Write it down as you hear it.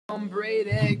Tom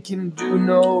Brady can do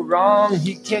no wrong.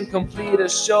 He can complete a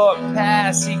short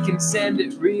pass. He can send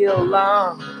it real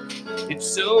long. It's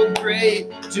so great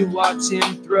to watch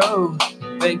him throw.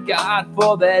 Thank God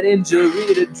for that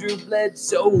injury to Drew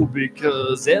Bledsoe,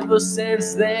 because ever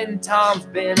since then, Tom's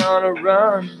been on a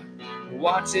run.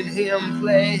 Watching him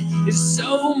play is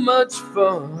so much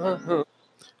fun.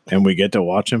 And we get to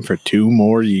watch him for 2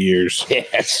 more years.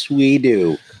 Yes, we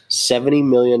do. $70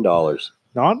 million.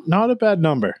 Not a bad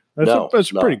number.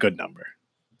 That's a pretty good number.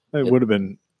 It would have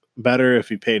been better if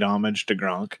he paid homage to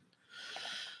Gronk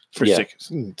for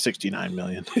 $69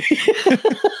 million.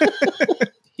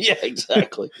 Yeah,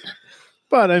 exactly.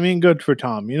 But, I mean, good for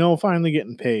Tom. Finally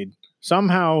getting paid.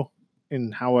 Somehow,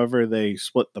 in however they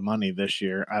split the money this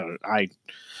year, I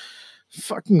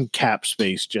fucking cap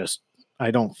space just,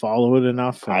 I don't follow it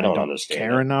enough. I don't understand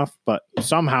care enough. But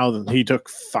somehow he took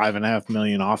 $5.5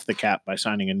 million off the cap by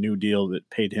signing a new deal that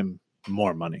paid him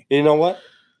more money. You know what?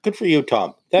 Good for you,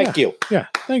 Tom. Thank you. Yeah,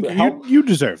 thank you. You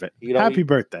deserve it. Happy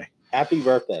birthday. Happy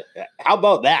birthday. How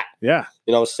about that? Yeah.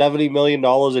 $70 million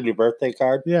in your birthday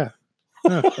card? Yeah.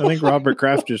 I think Robert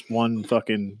Kraft just won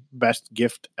fucking best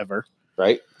gift ever.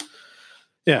 Right?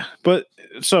 Yeah. But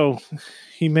so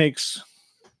he makes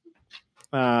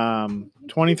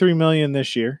 $23 million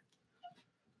this year,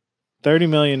 $30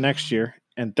 million next year,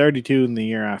 and $32 in the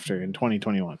year after in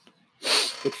 2021.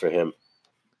 Good for him.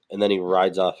 And then he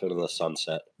rides off into the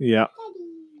sunset. Yeah.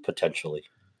 Potentially.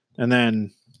 And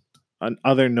then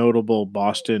other notable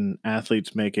Boston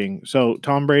athletes making. So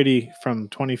Tom Brady from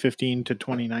 2015 to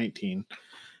 2019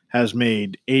 has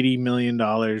made $80 million,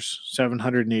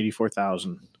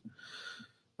 $784,000.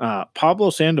 Pablo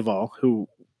Sandoval, who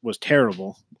was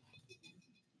terrible,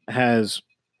 has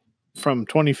from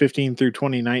 2015 through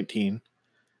 2019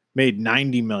 made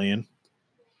 $90 million.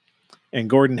 And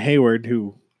Gordon Hayward,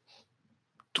 who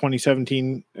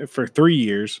 2017 for 3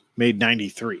 years made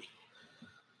 $93.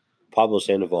 Pablo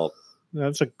Sandoval.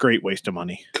 That's a great waste of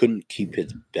money. Couldn't keep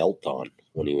his belt on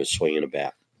when he was swinging a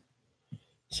bat.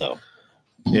 So,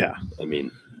 yeah. I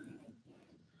mean,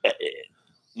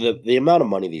 the amount of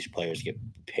money these players get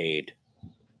paid.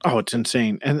 Oh, it's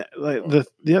insane. And the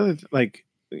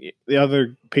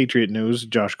other Patriot news,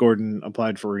 Josh Gordon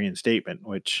applied for reinstatement,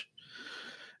 which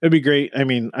it'd be great. I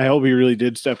mean, I hope he really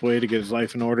did step away to get his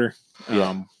life in order.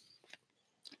 Yeah.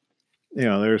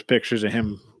 There's pictures of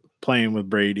him playing with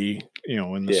Brady,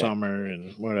 in the summer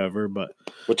and whatever, but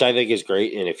which I think is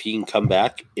great. And if he can come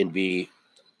back and be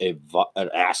an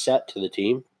asset to the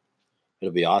team,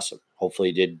 it'll be awesome. Hopefully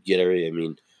he did get every, I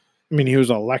mean, he was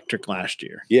electric last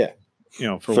year. Yeah.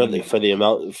 For the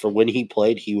amount, for when he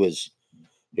played, he was,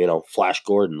 Flash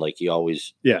Gordon, like he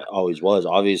always was.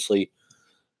 Obviously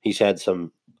he's had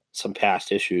some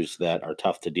past issues that are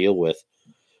tough to deal with.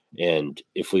 And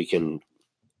if we can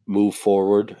move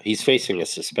forward, he's facing a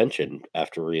suspension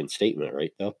after reinstatement,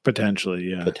 right? Though potentially,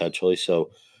 yeah, potentially. So,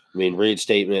 I mean,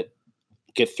 reinstatement,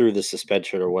 get through the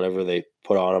suspension or whatever they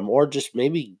put on him, or just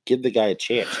maybe give the guy a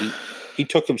chance. He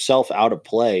took himself out of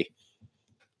play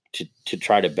to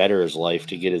try to better his life,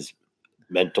 to get his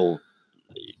mental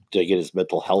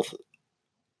health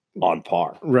on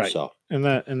par, right? So, and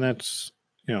that's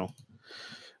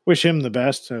wish him the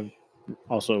best.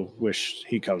 Also wish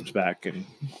he comes back and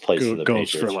goes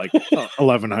for like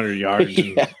 1,100 yards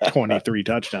and 23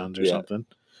 touchdowns or something.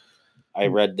 I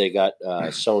read they got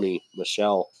Sony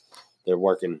Michel. They're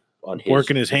working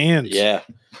his hands. Yeah,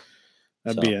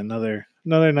 that'd be another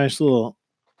nice little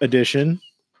addition.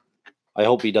 I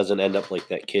hope he doesn't end up like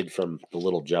that kid from The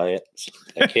Little Giants.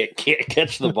 I can't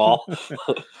catch the ball.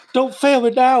 Don't fail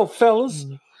me now, fellas.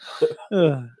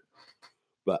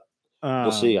 But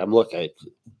we'll see. I'm looking.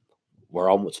 We're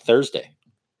almost Thursday.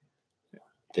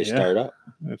 They start up.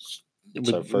 It's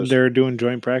our first. They're doing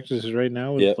joint practices right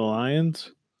now with the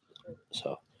Lions.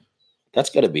 So that's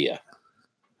got to be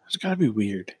it's got to be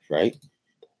weird. Right?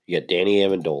 You got Danny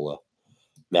Amendola,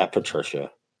 Matt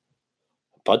Patricia,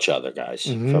 a bunch of other guys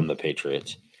from the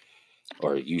Patriots,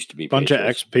 or it used to be bunch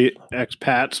Patriots. Of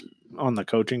expats on the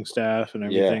coaching staff and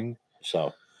everything. Yeah.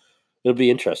 So it'll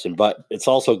be interesting. But it's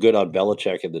also good on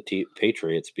Belichick and the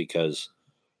Patriots because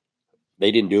they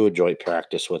didn't do a joint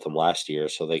practice with them last year,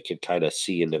 so they could kind of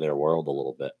see into their world a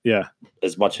little bit. Yeah.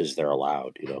 As much as they're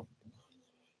allowed,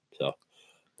 So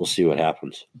we'll see what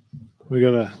happens. We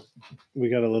got a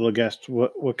little guest.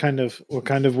 What kind of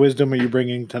wisdom are you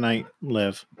bringing tonight,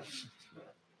 Liv?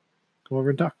 Come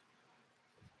over and talk.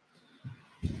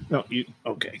 No, you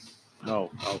okay.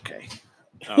 Oh, okay.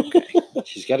 Okay.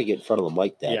 She's got to get in front of the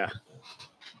mic, Dad. Yeah.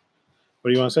 What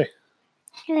do you want to say?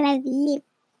 I love you.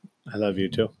 I love you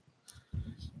too.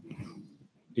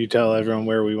 You tell everyone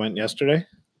where we went yesterday?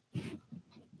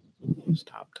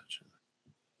 Stop touching.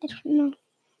 I don't know.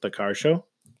 The car show?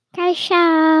 Car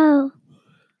show.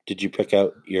 Did you pick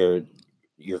out your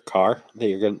car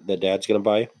that Dad's gonna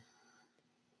buy?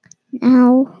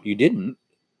 No. You didn't.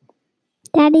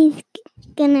 Daddy's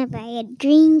gonna buy a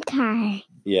dream car.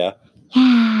 Yeah.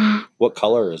 Yeah. What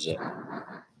color is it?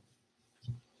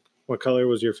 What color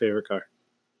was your favorite car?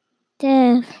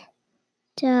 The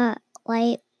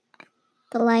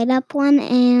light up one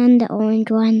and the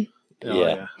orange one. Oh,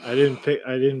 yeah. I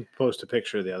didn't post a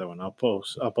picture of the other one. I'll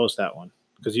post that one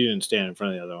because you didn't stand in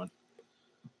front of the other one.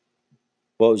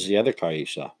 What was the other car you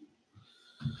saw?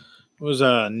 It was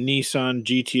a Nissan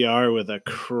GTR with a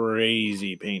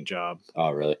crazy paint job.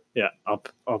 Oh, really? Yeah,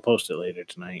 I'll post it later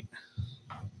tonight.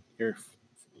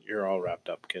 You're all wrapped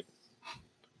up, kid.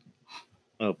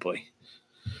 Oh boy.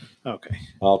 Okay.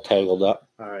 All tangled up.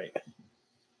 All right.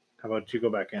 How about you go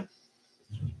back in?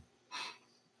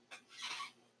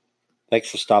 Thanks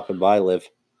for stopping by, Liv.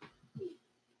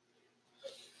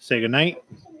 Say goodnight.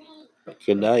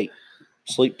 Good night.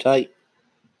 Sleep tight.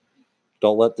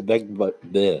 Don't let the bed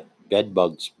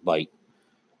bugs bite.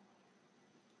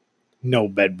 No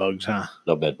bed bugs, huh?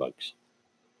 No bed bugs.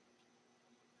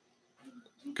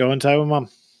 Go inside with Mom.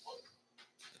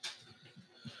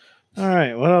 All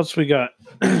right. What else we got?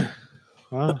 I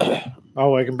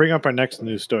can bring up our next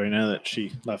news story now that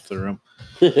she left the room.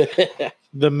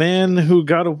 The man who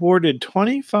got awarded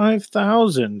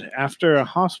 $25,000 after a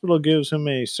hospital gives him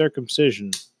a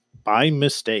circumcision by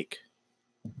mistake.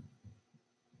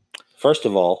 First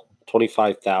of all,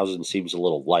 25,000 seems a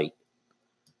little light.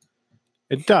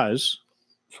 It does.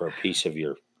 For a piece of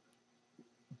your,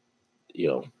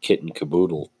 kit and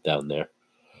caboodle down there.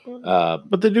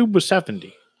 But the dude was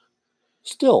 70.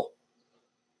 Still.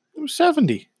 It was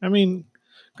 70. I mean,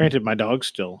 granted, my dog's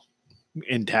still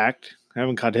intact. I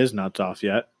haven't cut his nuts off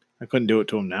yet. I couldn't do it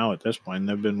to him now at this point.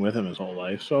 I've been with him his whole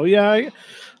life. So, yeah,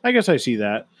 I guess I see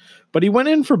that. But he went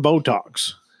in for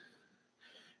Botox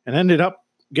and ended up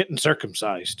getting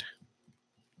circumcised.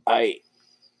 I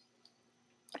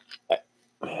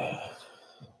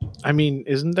mean,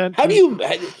 isn't that... How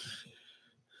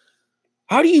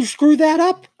do you screw that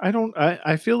up?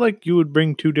 I feel like you would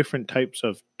bring two different types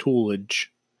of toolage.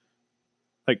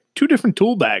 Like two different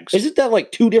tool bags. Isn't that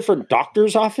like two different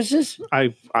doctor's offices?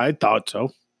 I thought so.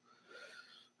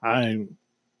 I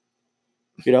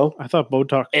thought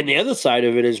Botox. And the other side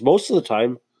of it is most of the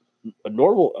time,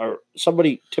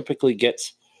 somebody typically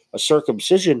gets a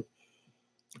circumcision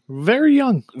very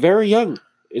young. Very young.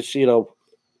 It's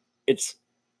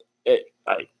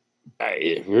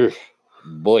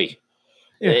boy.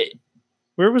 Yeah.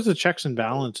 Where was the checks and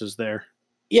balances there?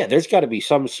 Yeah, there's got to be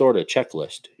some sort of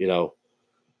checklist, All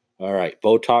right,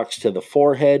 Botox to the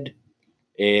forehead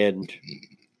and,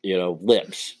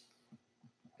 lips.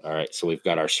 All right, so we've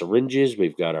got our syringes,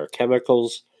 we've got our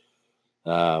chemicals.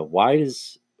 Why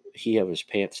does he have his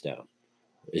pants down?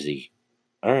 Is he?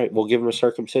 All right, we'll give him a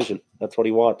circumcision. That's what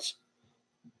he wants.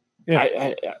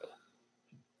 Yeah.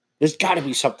 There's got to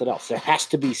be something else. There has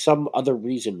to be some other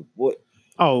reason. What?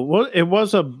 Oh, well, it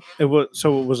was a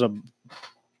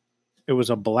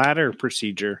bladder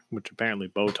procedure, which apparently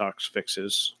Botox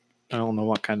fixes. I don't know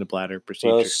what kind of bladder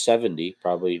procedure. Well, 70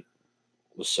 probably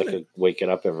was sick of waking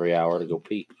up every hour to go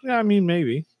pee. Yeah, I mean,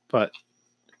 maybe, but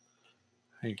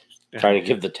trying to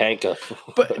give the tank a.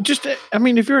 But just, I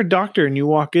mean, if you're a doctor and you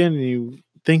walk in and you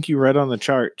think you read on the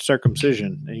chart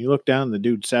circumcision, and you look down, the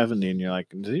dude's 70, and you're like,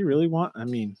 does he really want? I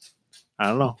mean, I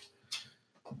don't know.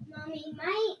 Mommy,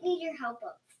 might need your help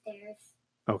upstairs.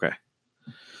 Okay.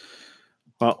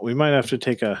 Well, we might have to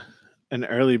take an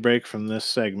early break from this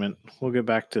segment. We'll get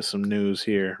back to some news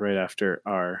here right after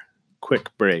our quick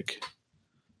break.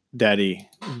 Daddy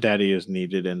is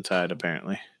needed inside,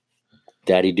 apparently.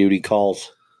 Daddy duty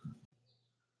calls.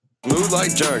 Smooth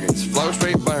like Jergens, flow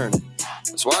straight burning.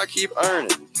 That's why I keep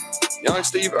earning. Young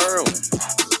Steve Irwin,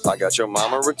 I got your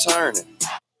mama returning.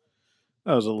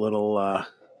 That was a little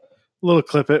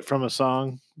clip it from a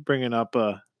song, bringing up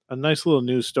a nice little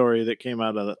news story that came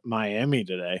out of Miami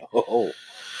today. Oh.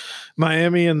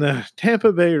 Miami and the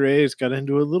Tampa Bay Rays got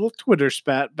into a little Twitter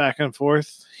spat back and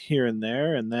forth here and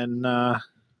there, and then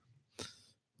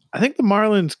I think the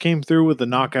Marlins came through with the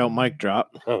knockout mic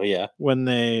drop. Oh, yeah. When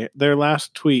their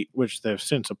last tweet, which they've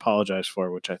since apologized for,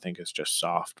 which I think is just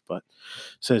soft, but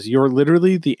says, "You're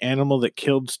literally the animal that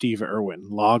killed Steve Irwin.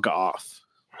 Log off."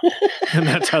 And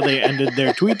that's how they ended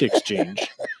their tweet exchange.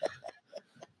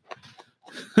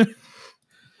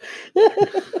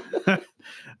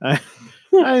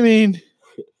 I mean,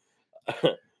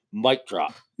 mic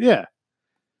drop. Yeah.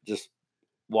 Just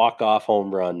walk off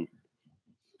home run.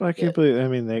 But I can't believe. I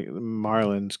mean, the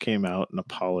Marlins came out and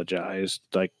apologized,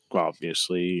 like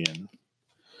obviously, and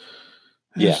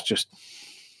it's just.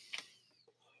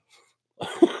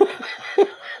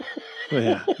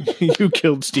 Yeah, you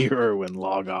killed Steve Irwin.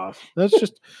 Log off. That's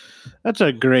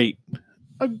a great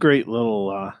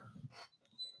little.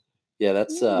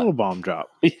 That's a little bomb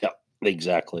drop. Yeah,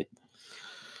 exactly.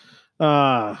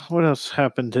 What else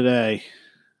happened today?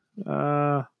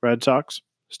 Red Sox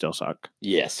still suck.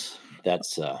 Yes,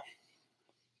 that's.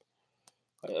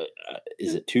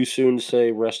 Is it too soon to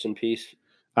say rest in peace?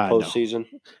 Postseason.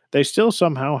 No. They still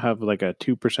somehow have like a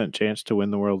 2% chance to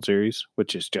win the World Series,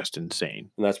 which is just insane.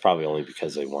 And that's probably only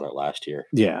because they won it last year.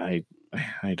 Yeah,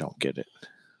 I don't get it.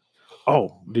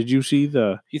 Oh, did you see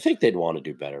You think they'd want to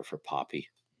do better for Poppy?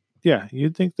 Yeah,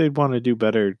 you'd think they'd want to do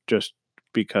better just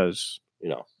because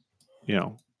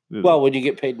Well, when you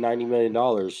get paid $90 million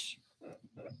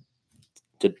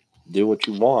to do what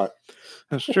you want,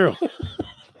 that's true.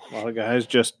 Well, the guy's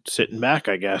just sitting back,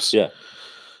 I guess. Yeah.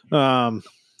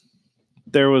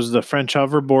 There was the French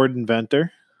hoverboard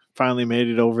inventor. Finally made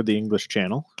it over the English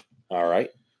Channel. All right.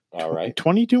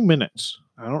 22 minutes.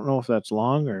 I don't know if that's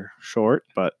long or short,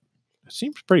 but it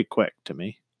seems pretty quick to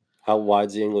me. How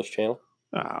wide's the English Channel?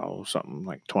 Oh, something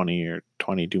like 20 or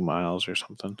 22 miles or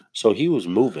something. So he was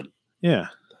moving. Yeah.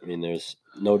 I mean, there's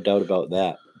no doubt about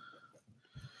that.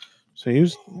 So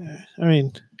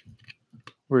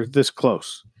we're this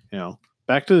close.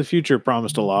 Back to the Future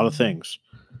promised a lot of things.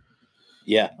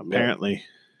 Yeah. Apparently.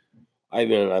 I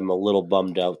mean, I'm a little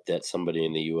bummed out that somebody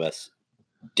in the U.S.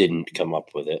 didn't come up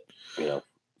with it,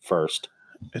 first.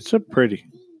 It's a pretty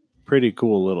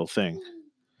cool little thing.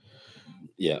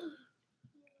 Yeah.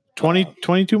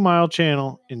 22-mile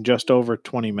channel in just over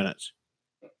 20 minutes.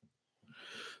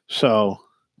 So,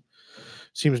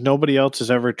 seems nobody else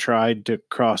has ever tried to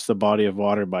cross the body of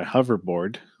water by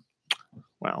hoverboard.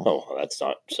 Well, that's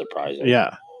not surprising.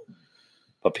 Yeah.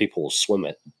 But people will swim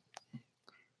it.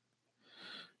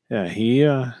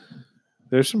 Yeah,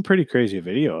 there's some pretty crazy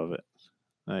video of it.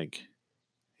 Like,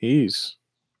 he's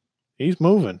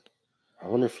moving. I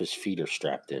wonder if his feet are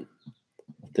strapped in.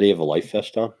 Did he have a life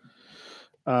vest on?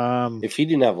 If he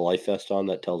didn't have a life vest on,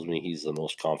 that tells me he's the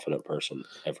most confident person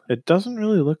ever. It doesn't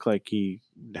really look like he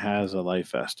has a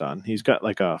life vest on. He's got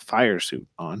like a fire suit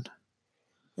on.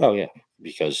 Oh, yeah.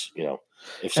 Because,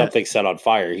 if something's set on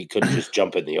fire, he couldn't just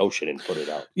jump in the ocean and put it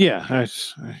out. Yeah, I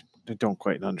don't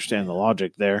quite understand the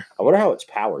logic there. I wonder how it's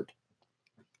powered.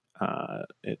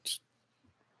 It's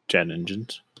jet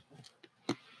engines.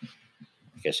 I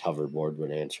guess hoverboard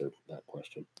would answer that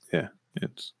question. Yeah,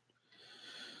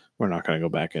 we're not going to go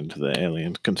back into the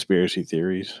alien conspiracy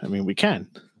theories. I mean, we can.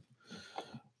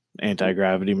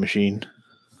 Anti-gravity machine.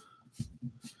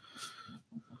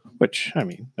 Which, I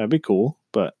mean, that'd be cool,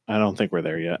 but I don't think we're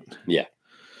there yet. Yeah.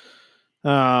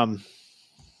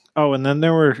 And then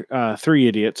there were 3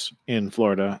 idiots in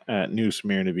Florida at New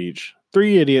Smyrna Beach.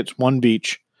 3 idiots, 1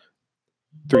 beach,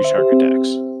 3 shark attacks.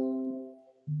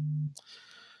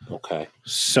 Okay.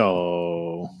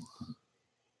 So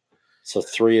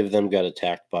 3 of them got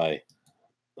attacked by,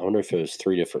 I wonder if it was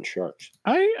 3 different sharks.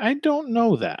 I don't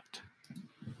know that.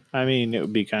 I mean, it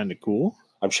would be kind of cool.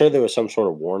 I'm sure there was some sort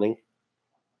of warning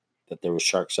that there was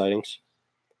shark sightings.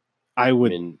 I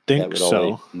would think that would so.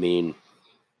 Only mean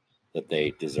that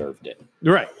they deserved it.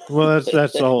 Right. Well,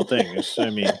 that's the whole thing. I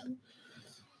mean,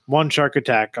 1 shark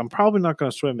attack. I'm probably not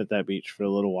going to swim at that beach for a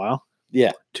little while.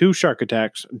 Yeah. 2 shark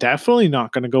attacks. Definitely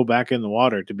not going to go back in the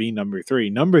water to be number 3.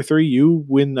 Number 3, you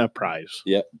win the prize.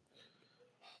 Yep.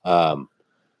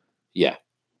 Yeah.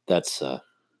 That's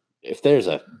if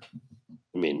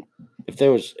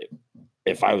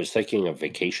I was thinking of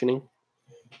vacationing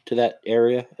to that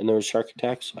area and there was shark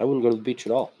attacks, I wouldn't go to the beach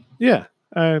at all. Yeah,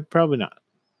 probably not.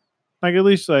 Like, at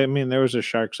least, there was a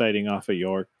shark sighting off of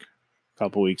York a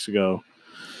couple weeks ago.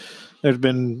 There's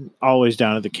been always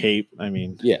down at the Cape. I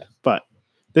mean, yeah. But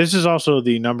this is also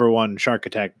the number 1 shark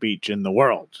attack beach in the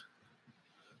world.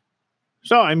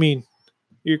 So, I mean,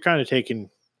 you're kind of taking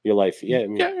your life. Yeah.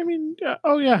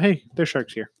 Hey, there's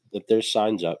sharks here. If there's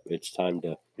signs up, it's time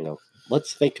to,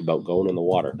 let's think about going in the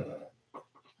water.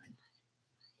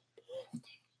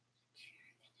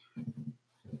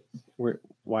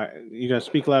 Why you gotta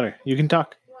speak louder? You can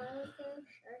talk.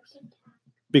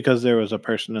 Because there was a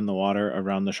person in the water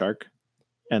around the shark,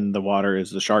 and the water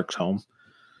is the shark's home,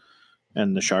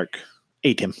 and the shark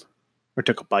ate him or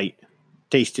took a bite,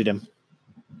 tasted him.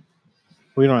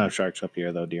 We don't have sharks up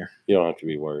here, though, dear. You don't have to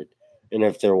be worried. And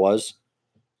if there was,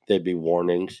 there'd be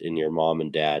warnings, and your mom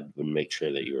and dad would make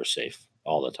sure that you were safe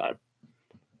all the time.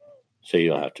 So you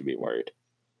don't have to be worried.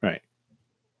 Right.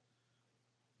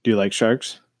 Do you like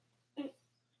sharks?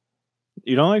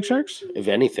 You don't like sharks? If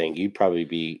anything, you'd probably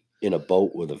be in a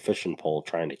boat with a fishing pole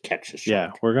trying to catch a shark.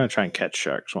 Yeah, we're gonna try and catch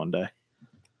sharks one day.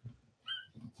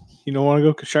 You don't want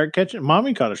to go shark catching?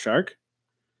 Mommy caught a shark.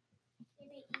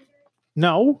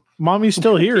 No, Mommy's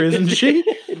still here, isn't she?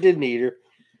 It didn't eat her.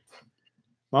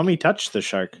 Mommy touched the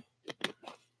shark.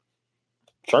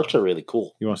 Sharks are really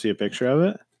cool. You want to see a picture of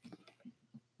it?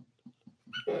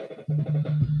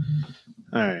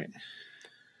 All right.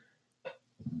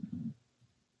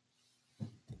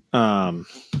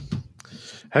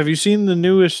 Have you seen the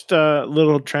newest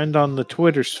little trend on the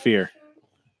Twitter sphere?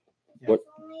 What?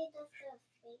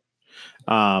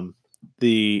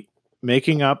 The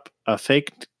making up a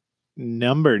fake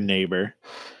number neighbor.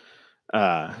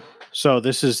 So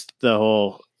this is the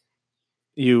whole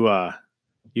you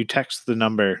text the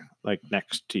number like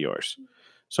next to yours.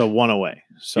 So one away.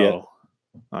 So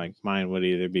like mine would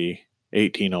either be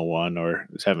 1801 or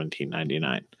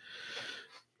 1799.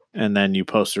 And then you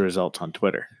post the results on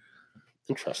Twitter.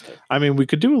 Interesting. I mean, we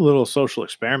could do a little social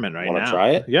experiment right now. Want to try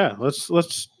it? Yeah, let's. Are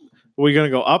we gonna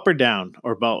go up or down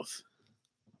or both?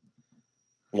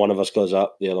 One of us goes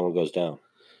up, the other one goes down.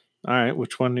 All right,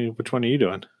 which one are you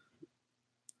doing?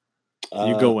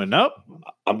 You going up?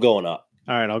 I'm going up.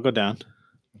 All right, I'll go down.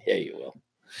 Yeah, you will.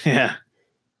 Yeah.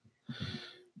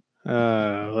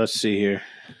 Let's see here.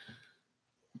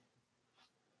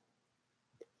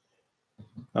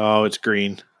 Oh, it's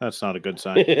green. That's not a good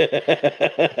sign.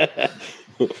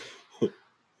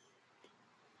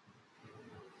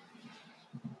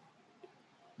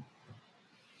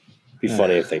 Be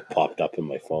funny if they popped up in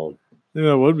my phone.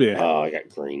 Yeah, it would be. Oh, I got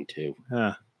green too.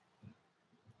 Yeah.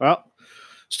 Well,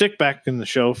 stick back in the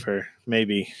show for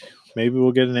maybe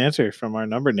we'll get an answer from our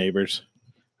number neighbors.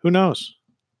 Who knows?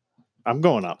 I'm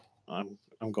going up. I'm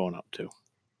going up too.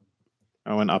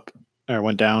 I went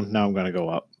down. Now I'm going to go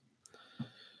up.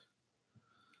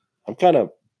 I'm kind of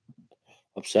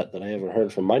upset that I haven't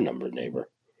heard from my number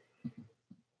neighbor.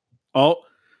 Oh,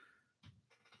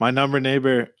 my number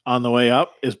neighbor on the way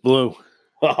up is blue.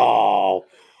 Oh,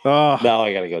 Oh. now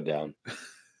I got to go down.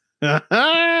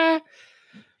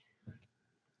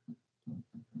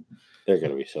 They're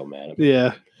going to be so mad at me.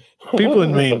 Yeah. People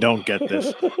in Maine don't get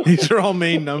this. These are all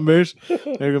Maine numbers. They're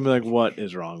going to be like, what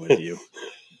is wrong with you?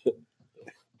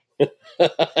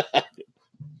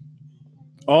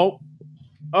 Oh.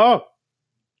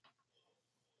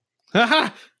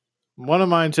 One of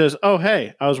mine says, oh,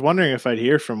 hey, I was wondering if I'd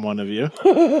hear from one of you.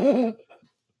 Now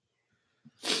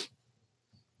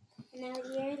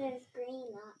yours is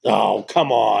green. Oh,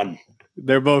 come on.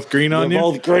 They're both green on you? They're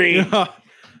both green.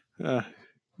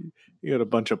 You got a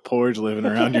bunch of pores living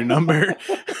around your number.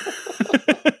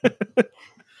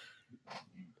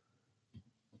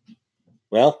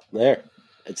 Well, there.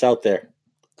 It's out there.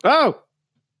 Oh.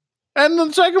 And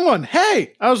the second one.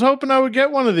 Hey, I was hoping I would get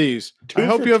one of these. I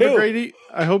hope you have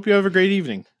a great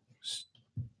evening.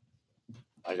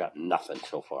 I got nothing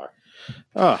so far.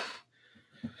 Oh.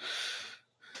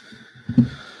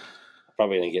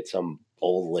 Probably going to get some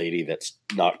old lady that's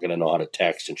not going to know how to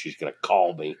text and she's going to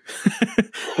call me.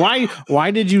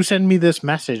 Why did you send me this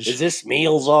message? Is this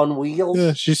Meals on Wheels?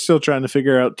 Yeah, she's still trying to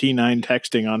figure out T9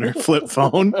 texting on her flip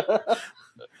phone.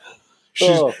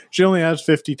 She only has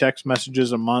 50 text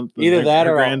messages a month. Either that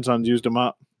her or grandson's used them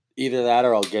up. Either that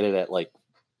or I'll get it at like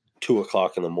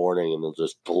 2:00 in the morning and they'll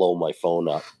just blow my phone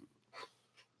up.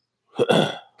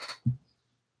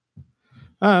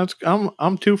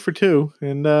 I'm 2 for 2,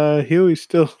 and Huey's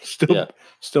still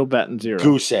batting 0.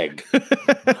 Goose egg.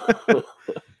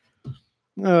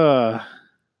 Well,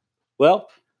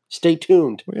 stay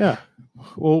tuned. Yeah,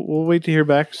 we'll wait to hear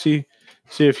back. See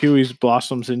if Huey's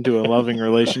blossoms into a loving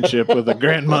relationship with a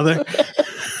grandmother.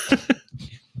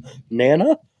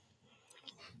 Nana?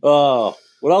 Oh,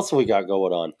 what else have we got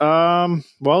going on?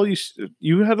 Well,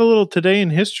 you had a little today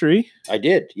in history. I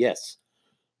did, yes.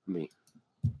 Let me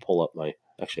pull up my...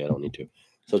 Actually, I don't need to.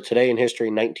 So today in history,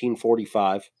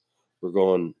 1945, we're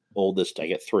going oldest. I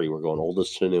get 3. We're going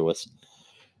oldest to newest.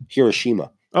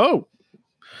 Hiroshima. Oh.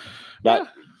 Not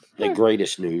the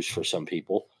greatest news for some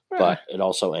people, but it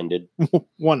also ended.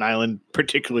 One island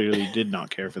particularly did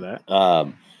not care for that.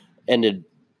 Ended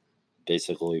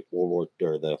basically World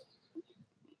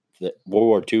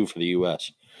War II for the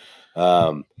U.S.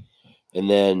 And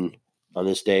then on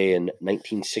this day in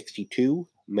 1962,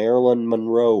 Marilyn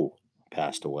Monroe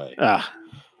passed away.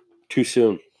 Too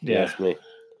soon. Yeah. Ask me.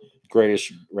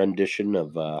 Greatest rendition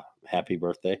of Happy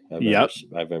Birthday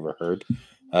I've ever heard.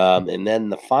 And then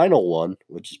the final one,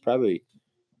 which is probably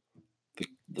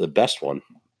the best one,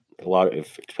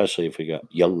 especially if we got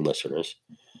young listeners.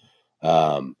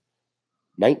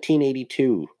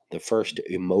 1982, the first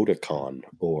emoticon,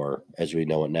 or as we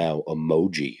know it now,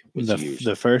 emoji, was used.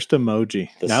 The first emoji.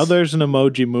 The Now there's an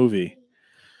emoji movie.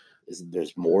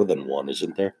 There's more than one,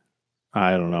 isn't there?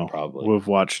 I don't know. Probably. We've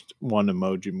watched one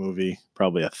emoji movie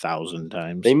probably 1,000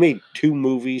 times. They made 2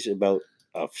 movies about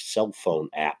a cell phone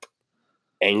app,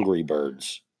 Angry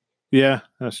Birds. Yeah,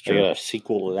 that's They true. got a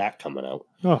sequel to that coming out.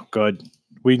 Oh, good.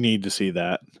 We need to see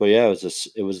that. But yeah,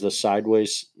 it was the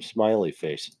sideways smiley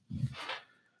face.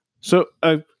 So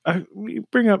you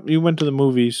bring up, you went to the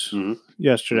movies Mhm.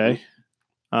 yesterday.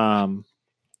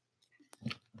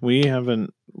 We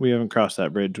haven't crossed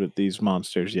that bridge with these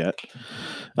monsters yet.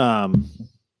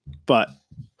 But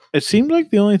it seems like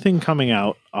the only thing coming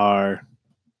out are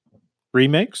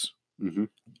remakes Mhm.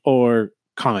 or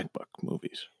comic book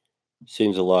movies.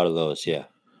 Seems a lot of those, yeah.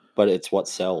 But it's what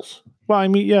sells. Well, I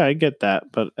mean, yeah, I get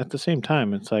that, but at the same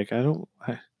time, it's like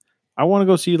I want to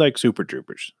go see like Super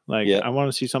Troopers. Like, Yeah. I want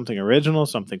to see something original,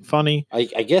 something funny. I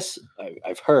guess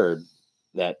I've heard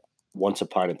that Once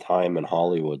Upon a Time in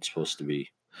Hollywood's supposed to be.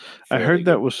 I fairly heard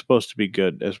that good. was supposed to be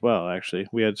good as well. Actually,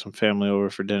 we had some family over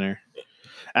for dinner.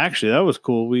 Actually, that was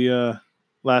cool. We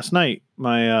last night,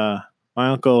 my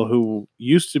uncle, who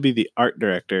used to be the art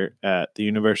director at the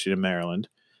University of Maryland,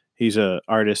 he's a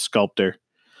artist sculptor.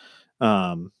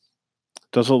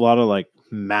 Does a lot of like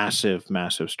massive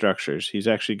structures. He's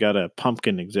actually got a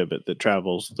pumpkin exhibit that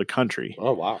travels the country.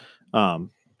 Oh wow! And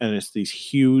it's these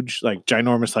huge, like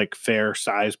ginormous, like fair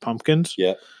size pumpkins.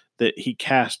 Yeah. That he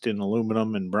cast in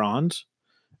aluminum and bronze,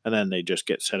 and then they just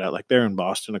get set out. Like they're in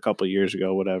Boston a couple of years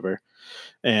ago, whatever.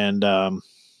 And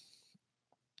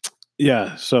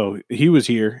yeah, so he was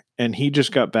here, and he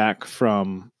just got back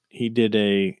from. He did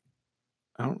I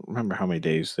don't remember how many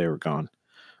days they were gone,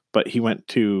 but he went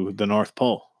to the North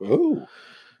Pole. Ooh.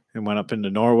 And went up into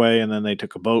Norway, and then they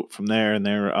took a boat from there, and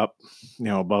they were up,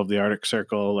 above the Arctic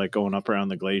Circle, like going up around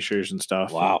the glaciers and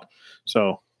stuff. Wow. And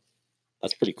so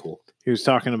That's pretty cool. he was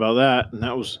talking about that, and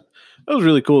that was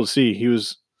really cool to see. He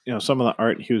was, some of the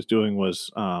art he was doing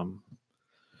was,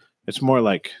 it's more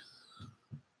like,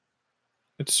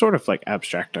 it's sort of like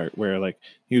abstract art where like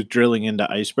he was drilling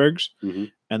into icebergs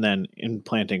and then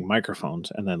implanting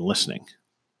microphones and then listening.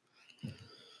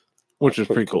 Which is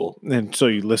pretty cool. And so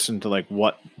you listen to like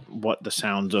what the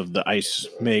sounds of the ice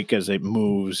make as it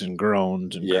moves and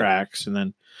groans and cracks. And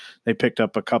then they picked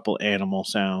up a couple animal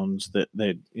sounds that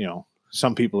they,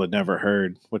 some people had never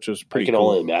heard, which was pretty cool. I can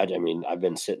only imagine. I mean, I've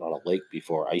been sitting on a lake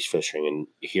before ice fishing and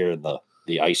hear the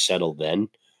ice settle then.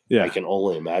 Yeah. I can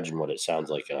only imagine what it sounds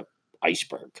like in an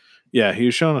iceberg. Yeah. He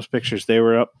was showing us pictures. They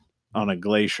were up on a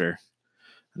glacier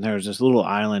and there was this little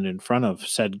island in front of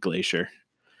said glacier.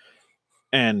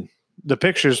 And the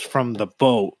pictures from the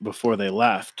boat before they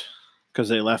left, because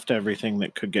they left everything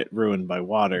that could get ruined by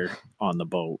water on the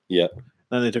boat. Yeah.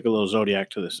 Then they took a little Zodiac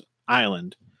to this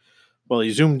island. Well,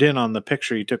 he zoomed in on the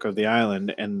picture he took of the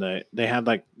island, and they had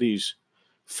like these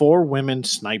 4 women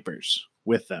snipers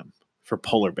with them for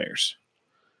polar bears.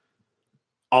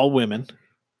 All women.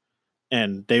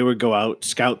 And they would go out,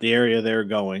 scout the area they were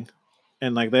going.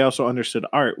 And like they also understood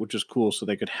art, which is cool, so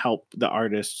they could help the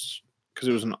artists because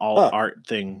it was an all art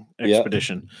thing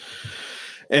expedition.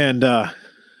 And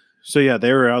so yeah,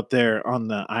 they were out there on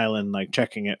the island like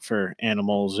checking it for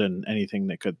animals and anything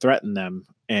that could threaten them.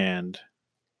 And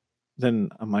then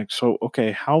I'm like, so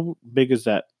okay, how big is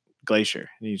that glacier?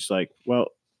 And he's like, well,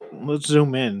 let's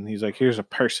zoom in. He's like, here's a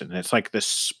person. It's like this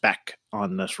speck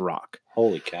on this rock.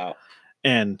 Holy cow.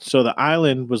 And so the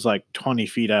island was like 20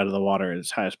 feet out of the water at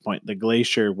its highest point. The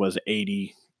glacier was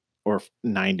 80 or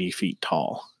 90 feet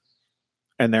tall.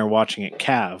 And they're watching it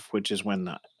calve, which is when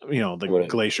the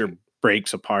glacier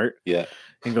breaks apart. Yeah.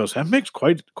 And goes, that makes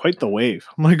quite the wave.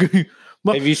 I'm like,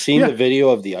 have you seen the video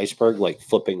of the iceberg like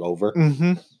flipping over?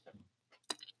 Mm-hmm.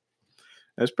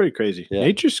 That's pretty crazy. Yeah.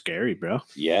 Nature's scary, bro.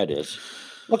 Yeah, it is.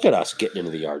 Look at us getting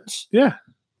into the arts. Yeah.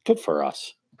 Good for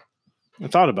us. I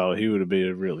thought about it. He would be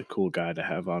a really cool guy to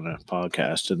have on a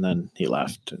podcast, and then he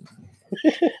left. And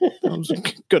that was a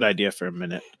good idea for a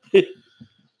minute.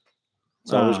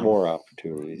 So there's more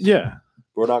opportunities. Yeah.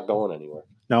 We're not going anywhere.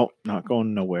 No, not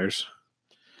going nowheres.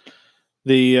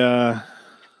 The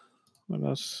what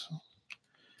else?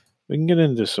 We can get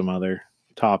into some other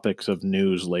topics of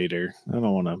news later. I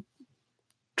don't want to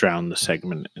drown the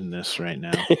segment in this right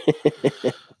now.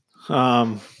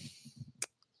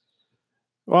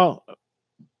 Well,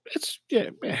 it's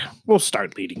we'll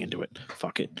start leading into it.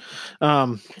 Fuck it.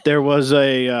 There was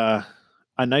a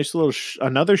nice little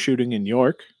another shooting in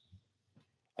York.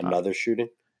 Another shooting?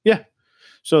 Yeah.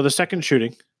 So the second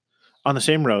shooting on the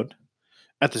same road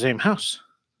at the same house.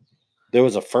 There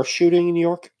was a first shooting in New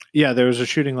York? Yeah, there was a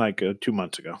shooting like 2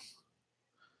 months ago.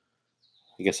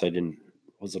 I guess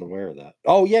wasn't aware of that.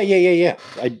 Oh,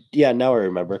 yeah. Now I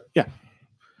remember. Yeah.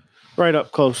 Right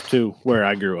up close to where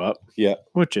I grew up. Yeah.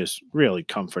 Which is really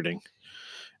comforting.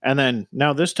 And then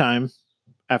now this time,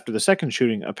 after the second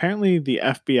shooting, apparently the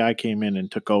FBI came in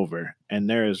and took over, and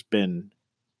there has been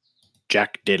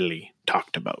Jack Diddley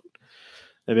talked about.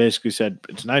 They basically said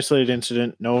it's an isolated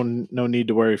incident, no need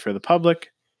to worry for the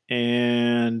public,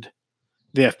 and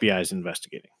the FBI is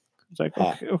investigating. It's like,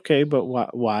 okay, but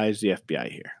why is the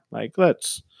FBI here? Like, can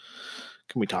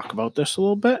we talk about this a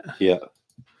little bit? Yeah.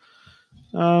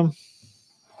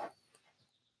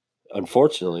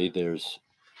 Unfortunately, there's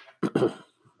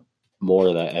more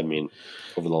of that. I mean,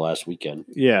 over the last weekend.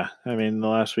 Yeah. I mean, the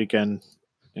last weekend,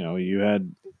 you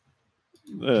had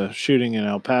the shooting in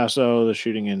El Paso, the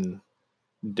shooting in,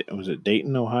 was it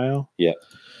Dayton, Ohio? Yeah.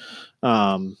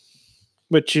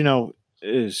 Which,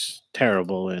 is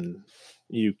terrible, and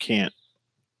you can't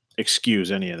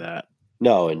excuse any of that.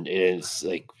 No, and it's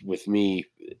like with me,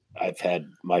 I've had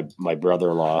my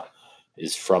brother-in-law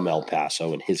is from El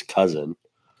Paso, and his cousin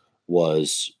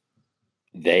was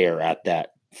there at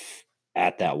that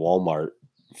Walmart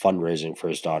fundraising for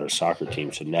his daughter's soccer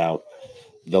team. So now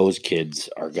those kids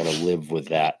are going to live with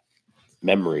that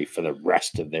memory for the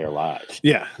rest of their lives.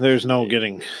 Yeah, there's no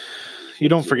getting. You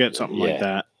don't forget something like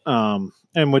that.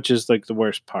 And which is like the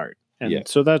worst part. And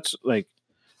so that's like,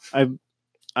 I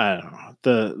don't know,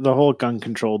 the whole gun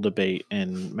control debate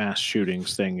and mass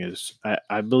shootings thing is,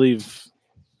 I believe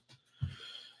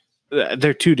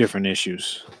they're two different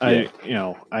issues. I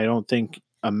don't think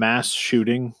a mass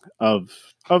shooting of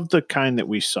the kind that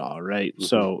we saw, right? Mm-hmm.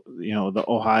 So, the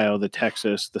Ohio, the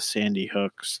Texas, the Sandy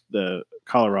Hooks, the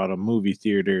Colorado movie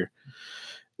theater,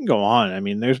 go on. I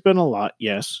mean, there's been a lot,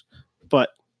 yes, but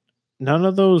none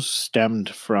of those stemmed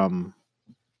from,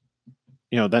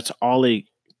 that's all a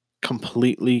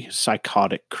completely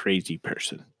psychotic, crazy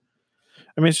person.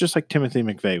 I mean, it's just like Timothy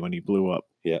McVeigh when he blew up.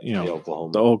 Yeah,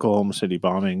 the Oklahoma City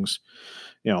bombings,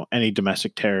 any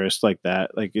domestic terrorist like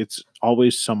that. Like, it's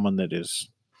always someone that is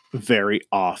very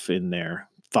off in their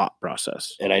thought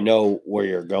process. And I know where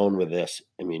you're going with this.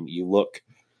 I mean,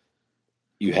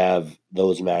 you have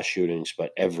those mass shootings,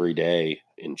 but every day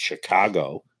in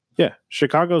Chicago. Yeah,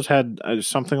 Chicago's had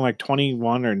something like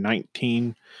 21 or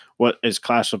 19 what is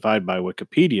classified by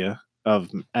Wikipedia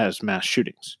as mass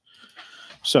shootings.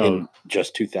 So in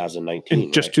just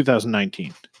 2019. Just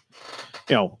 2019.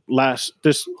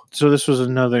 This was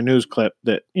another news clip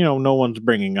that, no one's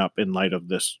bringing up in light of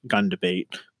this gun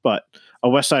debate, but a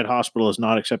Westside hospital is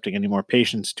not accepting any more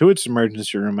patients to its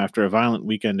emergency room after a violent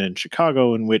weekend in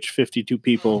Chicago in which 52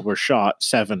 people were shot,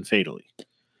 7 fatally.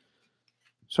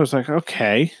 So it's like,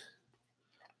 okay,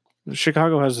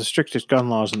 Chicago has the strictest gun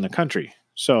laws in the country.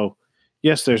 So,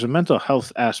 yes, there's a mental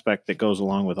health aspect that goes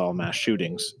along with all mass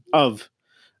shootings of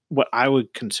what I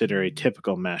would consider a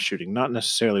typical mass shooting, not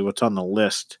necessarily what's on the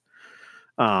list.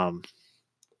 And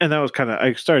that was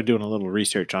I started doing a little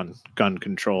research on gun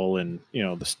control and,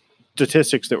 the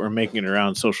statistics that were making it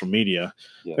around social media.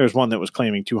 Yeah. There was one that was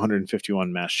claiming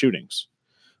 251 mass shootings.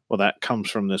 Well, that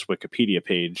comes from this Wikipedia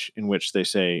page in which they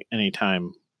say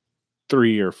anytime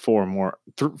 4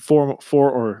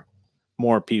 or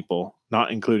more people,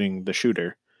 not including the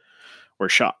shooter, were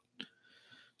shot.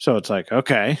 So it's like,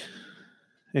 okay,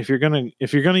 if you're gonna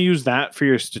use that for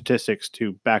your statistics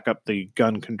to back up the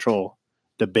gun control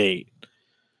debate,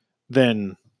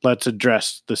 then let's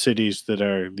address the cities that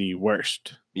are the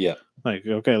worst. Yeah. Like,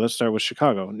 okay, let's start with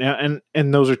Chicago. Now,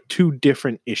 and those are two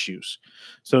different issues.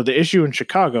 So the issue in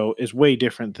Chicago is way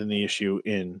different than the issue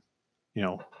in,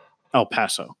 El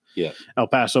Paso. Yeah. El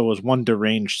Paso was one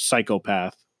deranged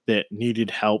psychopath that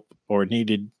needed help or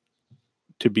needed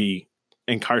to be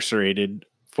incarcerated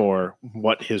for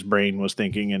what his brain was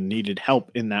thinking and needed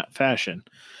help in that fashion.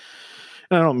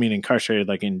 And I don't mean incarcerated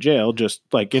like in jail, just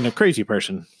like in a crazy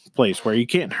person place where you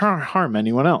can't harm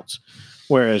anyone else.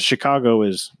 Whereas Chicago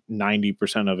is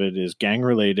 90% of it is gang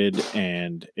related,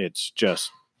 and it's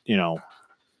just,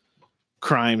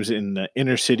 crimes in the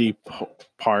inner city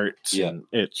parts. Yeah. And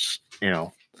it's,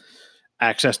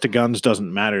 access to guns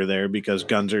doesn't matter there because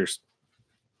guns are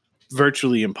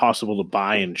virtually impossible to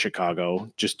buy in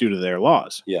Chicago just due to their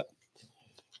laws. Yeah.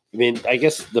 I mean, I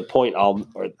guess the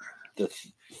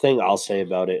thing I'll say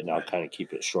about it, and I'll kind of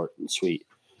keep it short and sweet,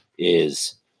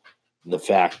 is the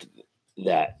fact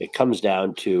that it comes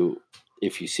down to,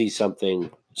 if you see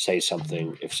something, say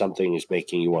something. If something is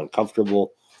making you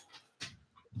uncomfortable,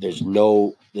 there's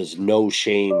no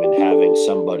shame in having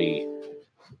somebody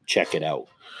check it out.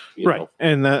 Right.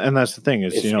 And that's the thing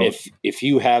is, if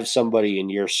you have somebody in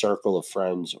your circle of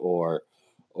friends or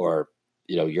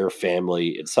your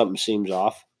family, and something seems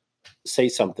off, say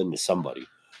something to somebody.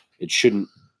 It shouldn't,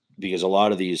 because a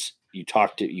lot of these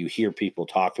you hear people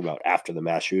talk about after the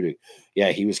mass shooting.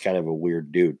 Yeah, he was kind of a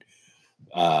weird dude.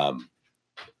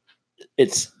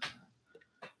 It's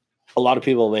a lot of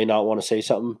people may not want to say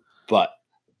something, but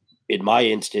in my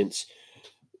instance,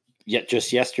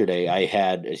 just yesterday, I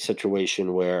had a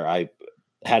situation where I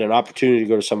had an opportunity to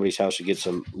go to somebody's house to get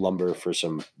some lumber for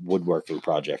some woodworking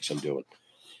projects I'm doing.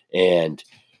 And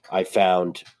I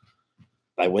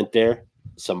went there,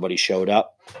 somebody showed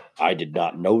up. I did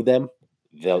not know them.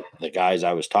 The guys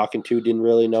I was talking to didn't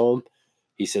really know him.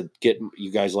 He said,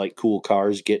 you guys like cool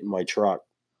cars, get in my truck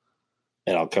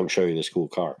and I'll come show you this cool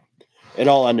car. It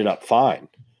all ended up fine.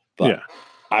 But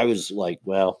I was like,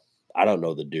 well, I don't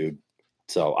know the dude.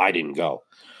 So I didn't go.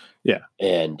 Yeah.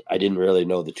 And I didn't really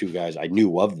know the two guys. I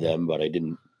knew of them, but I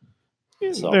didn't.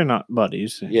 So, they're not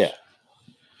buddies. Yeah.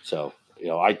 So,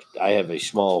 I have a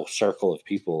small circle of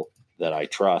people that I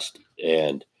trust,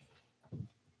 and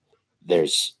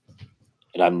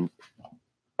I've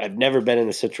never been in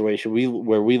a situation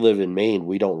where we live in Maine.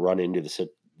 We don't run into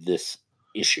this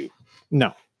issue.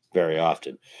 No. Very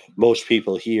often. Most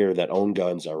people here that own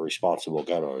guns are responsible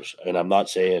gun owners. And I'm not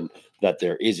saying that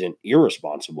there isn't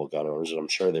irresponsible gun owners, and I'm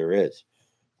sure there is.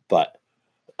 But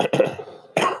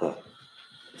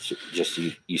just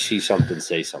you see something,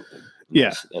 say something.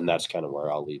 Yeah. And that's kind of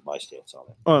where I'll leave my stance on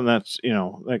it. Well, and that's,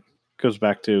 that goes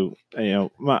back to,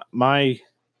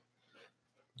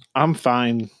 I'm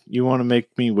fine. You want to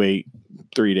make me wait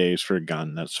 3 days for a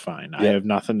gun, that's fine. Yeah. I have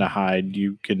nothing to hide.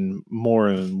 You can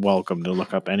more than welcome to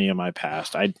look up any of my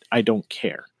past. I don't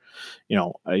care.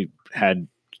 I had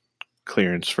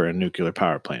clearance for a nuclear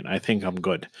power plant. I think I'm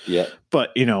good. Yeah.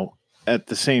 But, at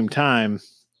the same time,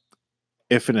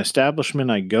 if an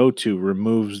establishment I go to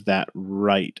removes that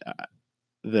right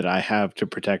that I have to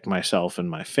protect myself and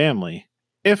my family,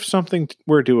 if something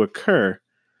were to occur,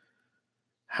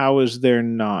 how is there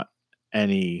not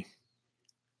any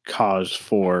cause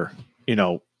for,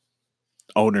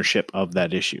 ownership of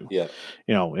that issue? Yeah.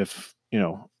 If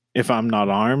I'm not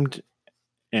armed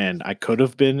and I could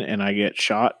have been and I get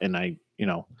shot and I,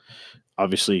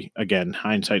 obviously again,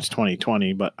 hindsight's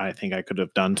 20/20, but I think I could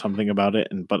have done something about it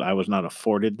but I was not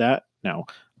afforded that. Now,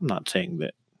 I'm not saying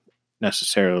that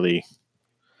necessarily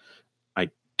I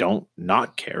don't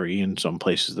not carry in some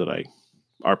places that I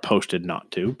are posted not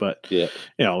to, but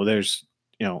there's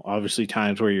obviously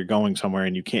times where you're going somewhere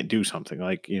and you can't do something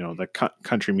like the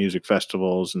country music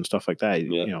festivals and stuff like that.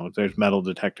 There's metal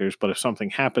detectors, but if something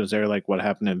happens there, like what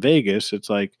happened in Vegas, it's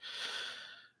like,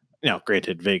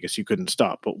 granted Vegas you couldn't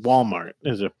stop, but Walmart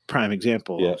is a prime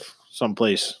example of some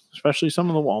place, especially some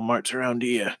of the Walmarts around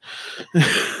here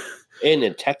and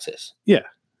in Texas.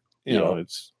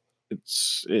 It's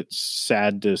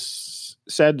sad to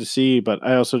see, but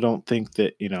I also don't think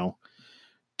that,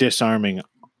 disarming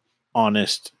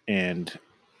honest and,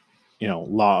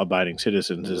 law-abiding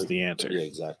citizens is the answer. Yeah,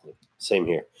 exactly. Same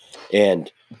here.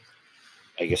 And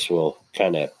I guess we'll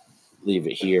kind of leave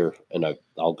it here, and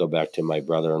I'll go back to my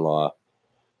brother-in-law.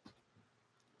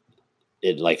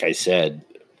 Like I said,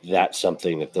 that's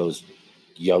something that those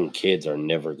young kids are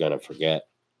never going to forget.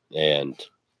 And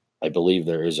I believe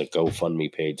there is a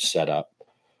GoFundMe page set up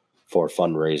for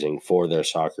fundraising for their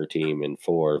soccer team and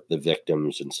for the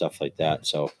victims and stuff like that.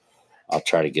 So I'll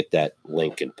try to get that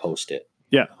link and post it.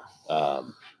 Yeah.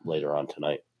 Later on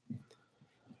tonight.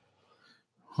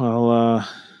 Well,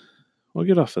 we'll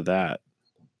get off of that.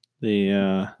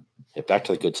 Back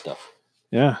to the good stuff.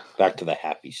 Yeah. Back to the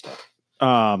happy stuff.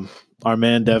 Our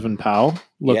man Devin Powell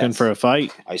looking for a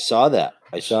fight. I saw that.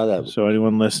 So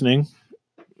anyone listening,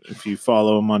 if you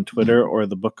follow him on Twitter or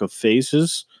the Book of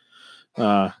Faces,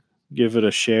 give it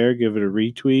a share, give it a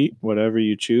retweet, whatever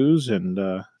you choose, and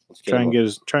try and get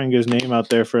his name out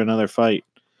there for another fight.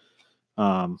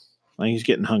 I think he's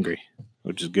getting hungry,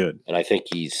 which is good. And I think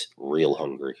he's real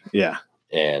hungry. Yeah.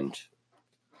 And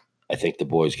I think the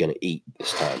boy's going to eat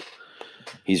this time.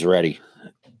 He's ready.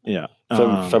 Yeah.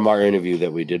 From our interview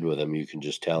that we did with him, you can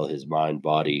just tell his mind,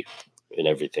 body, and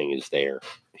everything is there.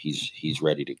 He's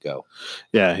ready to go.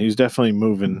 Yeah, he's definitely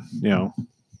moving. It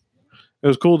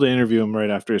was cool to interview him right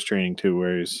after his training too,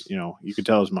 where he's, you could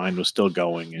tell his mind was still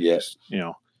going. And yes.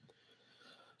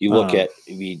 You look at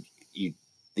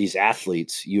these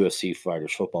athletes, UFC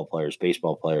fighters, football players,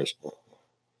 baseball players.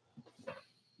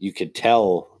 You could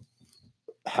tell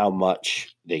how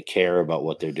much they care about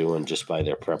what they're doing just by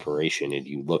their preparation. And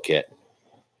you look at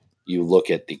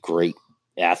the great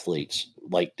athletes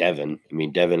like Devin. I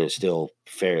mean, Devin is still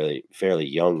fairly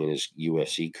young in his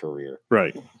UFC career.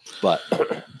 Right. But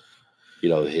the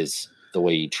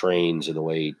way he trains and the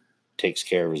way he takes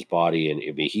care of his body, and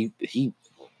I mean,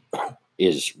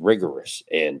 is rigorous,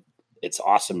 and it's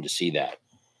awesome to see that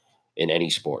in any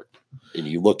sport. And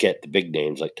you look at the big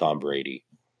names like Tom Brady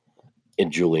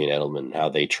and Julian Edelman, how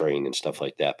they train and stuff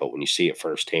like that. But when you see it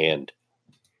firsthand,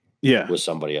 with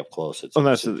somebody up close,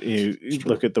 you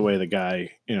look at the way the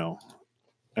guy,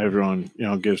 everyone,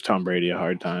 gives Tom Brady a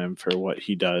hard time for what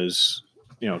he does,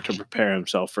 to prepare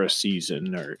himself for a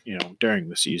season or, during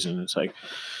the season. It's like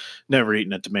never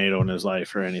eaten a tomato in his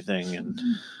life or anything. And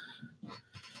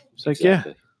it's like,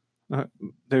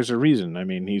 there's a reason. I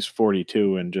mean, he's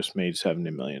 42 and just made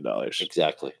 $70 million.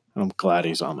 Exactly. And I'm glad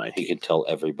he's on my team. He can tell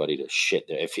everybody to shit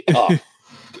there.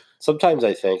 Sometimes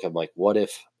I think, I'm like, what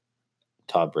if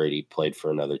Tom Brady played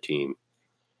for another team?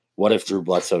 What if Drew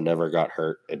Bledsoe never got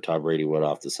hurt and Tom Brady went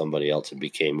off to somebody else and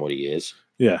became what he is?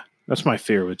 Yeah, that's my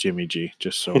fear with Jimmy G, I'm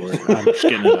just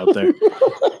getting it out there.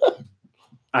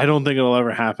 I don't think it'll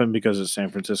ever happen because it's San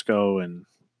Francisco and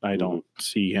I don't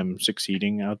see him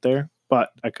succeeding out there,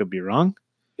 but I could be wrong.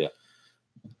 Yeah.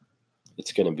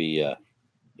 It's going to be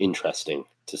interesting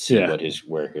to see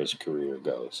where his career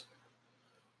goes.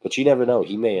 But you never know.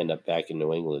 He may end up back in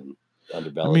New England under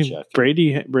Belichick. I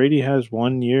mean, Brady has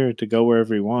 1 year to go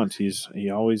wherever he wants. He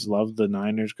always loved the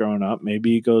Niners growing up.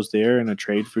 Maybe he goes there in a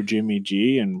trade for Jimmy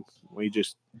G, and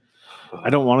I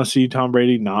don't want to see Tom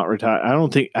Brady not retire.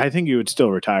 I think he would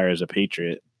still retire as a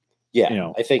Patriot.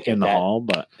 Yeah, I think in the hall,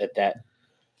 but at that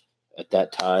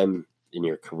time in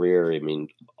your career, I mean,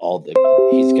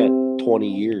 he's got 20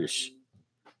 years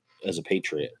as a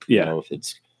Patriot. Yeah,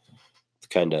 it's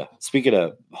kind of, speaking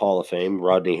of Hall of Fame,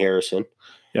 Rodney Harrison.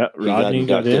 Yeah, Rodney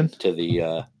got in to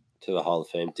the Hall of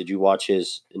Fame. Did you watch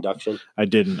his induction? I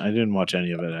didn't watch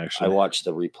any of it, actually. I watched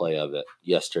the replay of it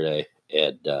yesterday,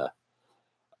 and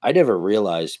I never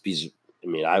realized, because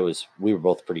we were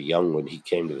both pretty young when he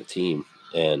came to the team,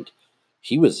 and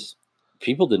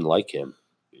people didn't like him.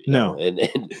 No.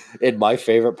 And my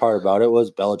favorite part about it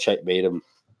was Belichick made him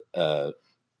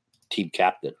team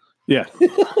captain. Yeah.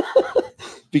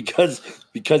 because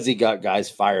he got guys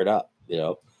fired up, he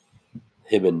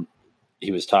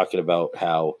was talking about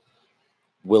how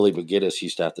Willie McGinnis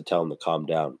used to have to tell him to calm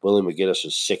down. Willie McGinnis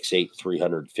was 6'8",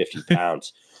 350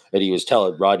 pounds. And he was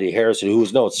telling Rodney Harrison, who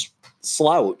was no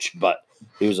slouch, but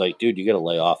he was like, dude, you got to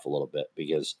lay off a little bit,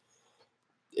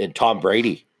 and Tom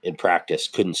Brady in practice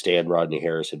couldn't stand Rodney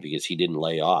Harrison because he didn't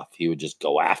lay off. He would just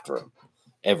go after him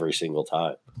every single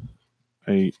time.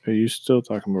 Are you still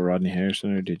talking about Rodney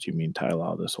Harrison, or did you mean Ty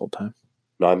Law this whole time?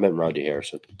 No, I meant Rodney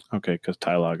Harrison. Okay, because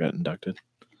Ty Law got inducted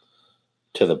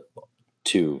to the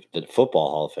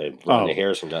Football Hall of Fame. Rodney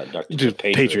Harrison got inducted to the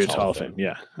Patriots Hall of Fame.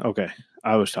 Yeah, okay.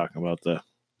 I was talking about the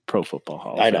Pro Football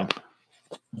Hall of Fame. I know.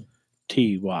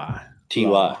 T.Y.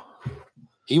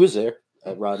 He was there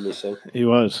at Rodney's thing. He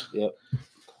was. Yep.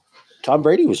 Tom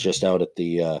Brady was just out at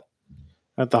the hall.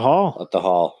 At the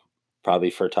hall,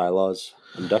 probably for Ty Law's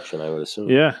induction, I would assume.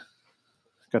 Yeah.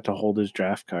 Got to hold his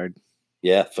draft card.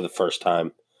 Yeah, for the first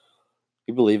time.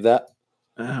 You believe that?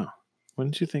 Oh. When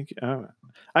did you think? Oh,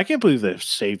 I can't believe they've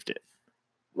saved it.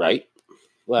 Right?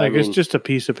 Well, it's just a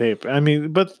piece of paper. I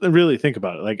mean, but really think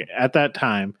about it. Like, at that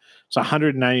time, it's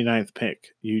 199th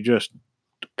pick. You just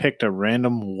picked a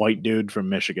random white dude from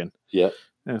Michigan. Yeah.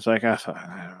 And it's like, I don't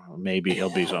know, maybe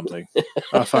he'll be something.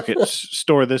 Oh, fuck it.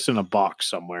 Store this in a box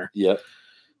somewhere. Yeah.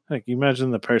 Like, you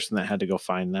imagine the person that had to go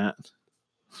find that.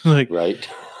 Like, right.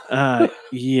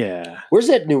 Yeah. Where's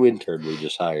that new intern we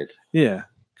just hired? Yeah.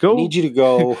 I need you to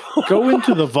go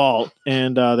into the vault,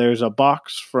 and there's a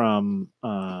box from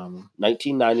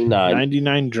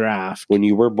 1999 draft when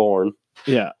you were born.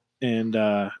 Yeah, and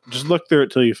just look through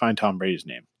it till you find Tom Brady's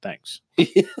name. Thanks.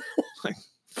 Like,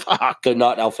 fuck. They're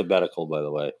not alphabetical, by the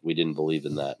way. We didn't believe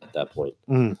in that at that point.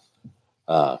 Mm.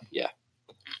 Yeah.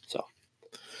 So,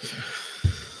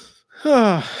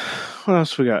 what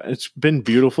else we got? It's been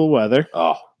beautiful weather.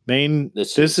 Oh, Maine.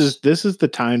 This is the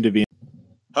time to be.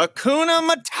 Hakuna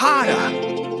Matata.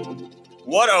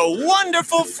 What a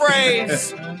wonderful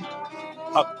phrase.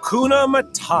 Hakuna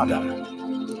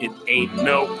Matata. It ain't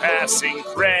no passing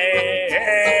craze.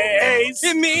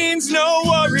 It means no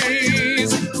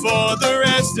worries for the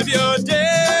rest of your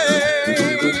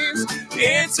days.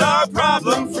 It's our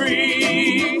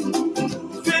problem-free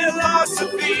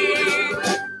philosophy.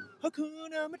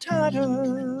 Hakuna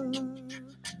Matata.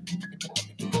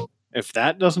 If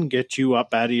that doesn't get you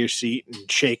up out of your seat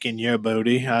and shaking your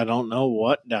booty, I don't know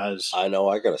what does. I know.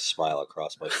 I got a smile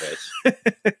across my face.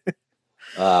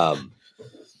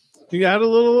 You got a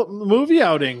little movie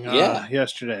outing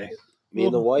yesterday. Me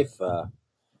and the wife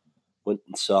went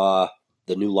and saw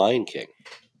the new Lion King.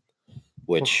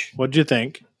 Which what'd you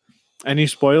think? Any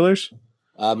spoilers?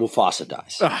 Mufasa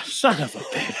dies. Oh, son of a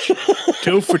bitch.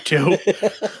 2 for 2.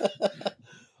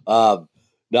 No,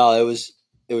 it was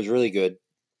really good.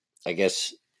 I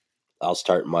guess I'll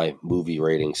start my movie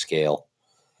rating scale,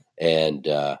 and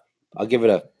I'll give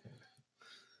it a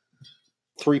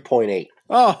 3.8.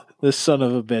 Oh, this son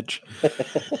of a bitch.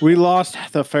 We lost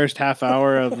the first half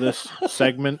hour of this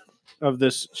segment of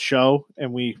this show,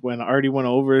 and we already went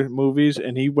over movies,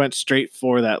 and he went straight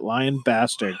for that lying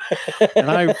bastard.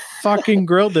 And I fucking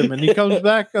grilled him, and he comes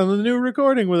back on the new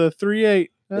recording with a 3.8.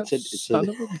 It's son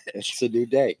of a bitch. It's a new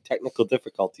day. Technical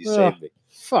difficulties saved me.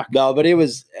 Fuck. No, but it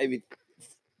was,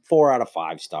 4 out of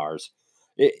 5 stars.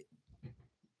 If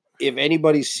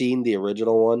anybody's seen the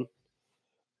original one,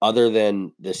 other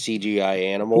than the CGI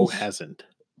animals, who hasn't?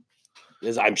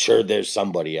 I'm sure there's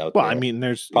somebody out there. Well, I mean,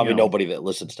 there's probably nobody that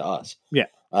listens to us. Yeah.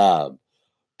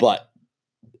 But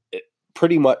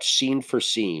pretty much scene for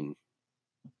scene,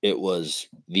 it was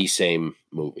the same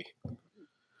movie.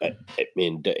 I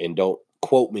mean, and don't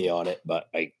quote me on it, but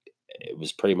it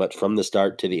was pretty much from the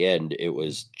start to the end. It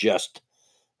was just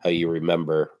how you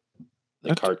remember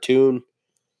the cartoon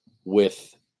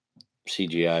with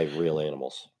CGI real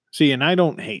animals. See, and I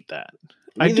don't hate that.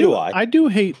 I do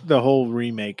hate the whole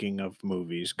remaking of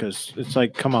movies because it's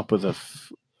like, come up with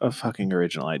a fucking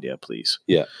original idea, please.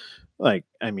 Yeah. Like,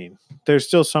 I mean, there's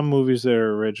still some movies that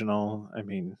are original. I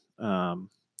mean,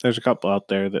 there's a couple out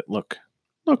there that look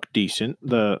decent.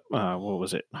 The what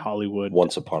was it? Hollywood.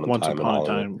 Once Upon a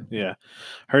Time. Yeah.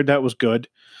 Heard that was good.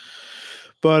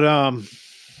 But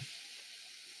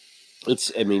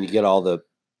you get all the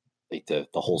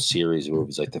whole series of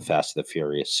movies, like the Fast and the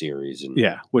Furious series, and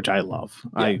yeah, which I love.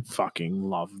 Yeah. I fucking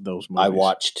love those movies.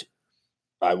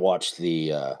 I watched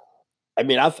the.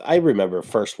 I remember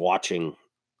first watching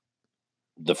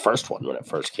the first one when it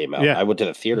first came out. Yeah. I went to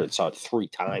the theater and saw it 3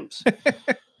 times,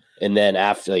 and then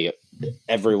after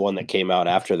everyone that came out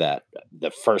after that,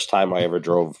 the first time I ever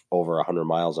drove over 100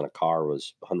 miles in a car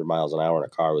was 100 miles an hour in a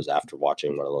car was after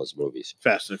watching one of those movies.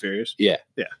 Fast and Furious. Yeah,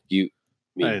 yeah. You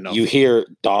hear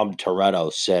Dom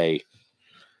Toretto say,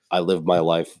 "I live my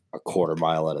life a quarter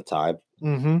mile at a time."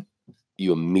 Mm-hmm.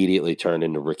 You immediately turn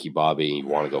into Ricky Bobby and you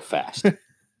want to go fast.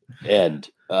 And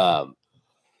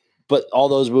but all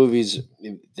those movies,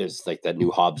 there's like that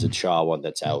new Hobbs and Shaw one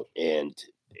that's out, and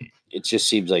it just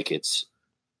seems like it's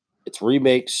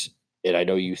remakes. And I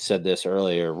know you said this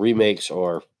earlier, remakes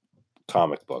or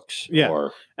comic books. Yeah.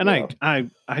 And I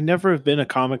never have been a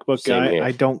comic book guy. Here.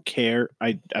 I don't care.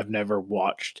 I've never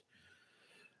watched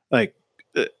like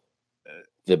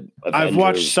I've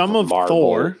watched some of Marvel.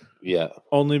 Thor. Yeah.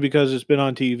 Only because it's been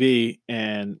on TV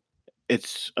and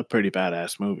it's a pretty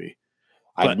badass movie.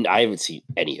 I haven't seen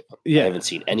any of them. Yeah. I haven't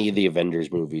seen any of the Avengers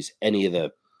movies, any of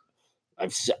the I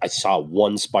saw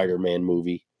one Spider-Man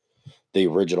movie, the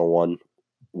original one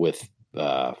with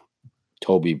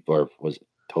Tobey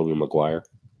Maguire.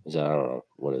 I don't know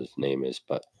what his name is,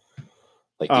 but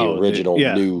like the original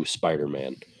new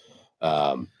Spider-Man.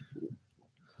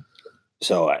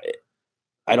 So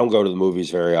I don't go to the movies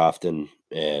very often,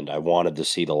 and I wanted to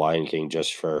see The Lion King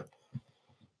just for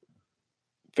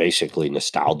basically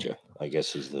nostalgia, I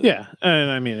guess is the... Yeah, and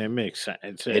I mean, it makes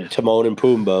sense. And Timon and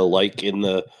Pumbaa, like in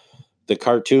the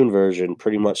cartoon version,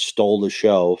 pretty much stole the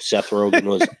show. Seth Rogen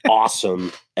was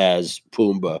awesome as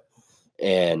Pumbaa.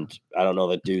 And I don't know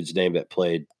the dude's name that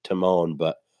played Timon,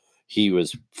 but he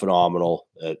was phenomenal.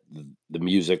 The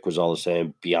music was all the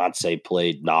same. Beyonce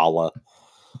played Nala,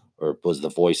 or was the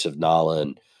voice of Nala,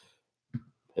 and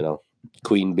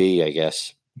Queen Bee, I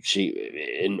guess.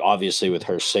 And obviously with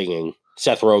her singing,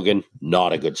 Seth Rogen,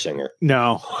 not a good singer.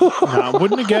 No, I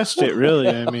wouldn't have guessed it. Really,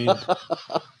 I mean,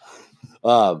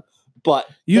 but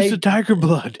use the tiger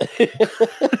blood.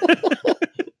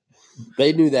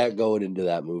 They knew that going into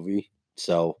that movie.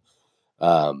 So,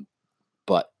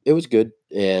 but it was good,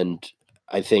 and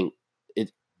I think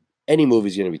any movie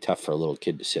is going to be tough for a little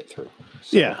kid to sit through.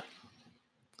 So yeah,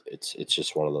 it's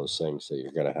just one of those things that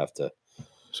you're going to have to.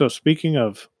 So speaking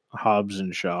of Hobbs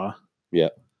and Shaw, yeah,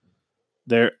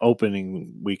 their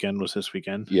opening weekend was this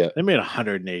weekend. Yeah, they made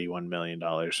 $181 million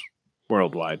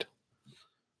worldwide,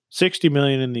 $60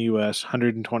 million in the U.S.,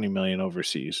 $120 million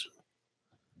overseas.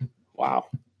 Wow,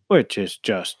 which is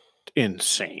just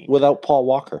insane. Without Paul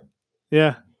Walker.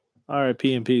 Yeah.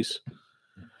 R.I.P. in peace.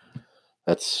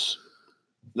 Those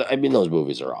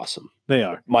movies are awesome. They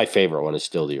are. My favorite one is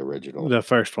still the original. The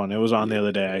first one. It was on the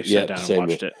other day. I sat down and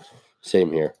watched it.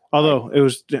 Same here. Although it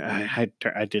was, I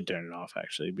did turn it off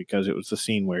actually because it was the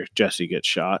scene where Jesse gets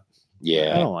shot.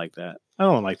 Yeah. I don't like that. I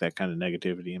don't like that kind of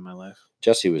negativity in my life.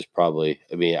 Jesse was probably,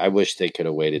 I wish they could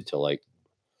have waited till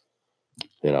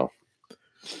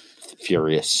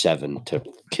Furious 7 to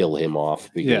kill him off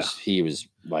because he was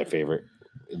my favorite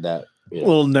in that.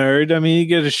 Little nerd. I mean, you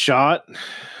get a shot,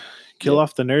 kill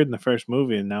off the nerd in the first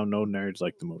movie, and now no nerds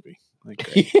like the movie. Like,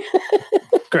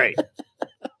 great.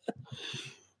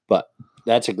 But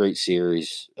that's a great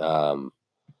series. So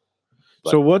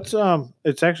what's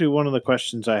it's actually one of the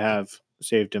questions I have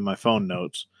saved in my phone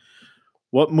notes.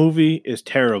 What movie is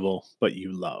terrible but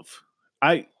you love?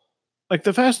 I like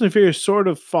the Fast and the Furious sort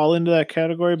of fall into that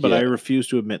category, but I refuse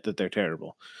to admit that they're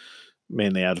terrible,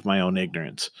 mainly out of my own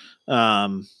ignorance.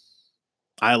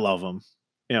 I love them.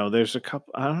 You know, there's a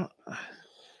couple.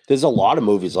 There's a lot of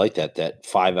movies like that. That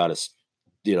 5 out of,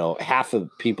 half of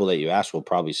people that you ask will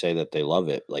probably say that they love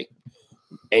it. Like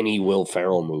any Will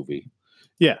Ferrell movie.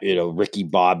 Yeah. Ricky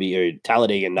Bobby or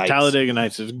Talladega Nights. Talladega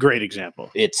Nights is a great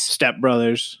example. It's Step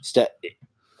Brothers.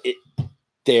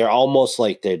 They're almost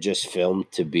like they're just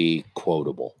filmed to be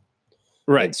quotable.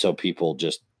 Right. And so people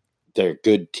they're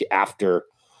good after,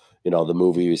 the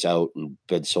movie is out and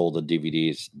been sold on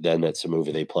DVDs. Then it's a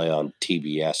movie they play on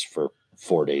TBS for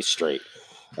 4 days straight.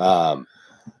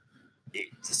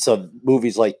 So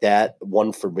movies like that,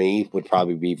 one for me would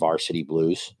probably be Varsity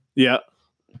Blues. Yeah.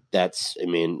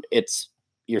 It's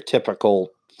your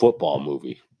typical football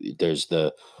movie. There's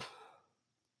the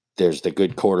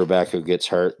good quarterback who gets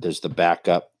hurt. There's the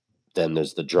backup. Then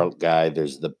there's the drunk guy.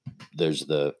 There's the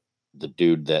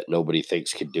dude that nobody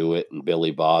thinks could do it, and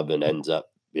Billy Bob, and ends up,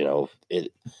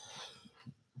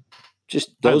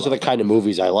 those are the kind of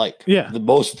movies I like. Yeah. The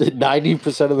most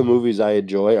 90% of the movies I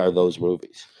enjoy are those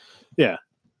movies. Yeah.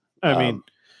 I mean,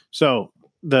 so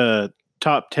the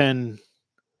top 10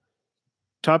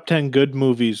 good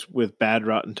movies with bad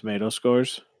Rotten Tomato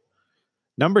scores.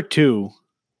 Number 2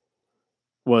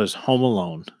 was Home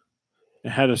Alone.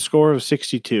 It had a score of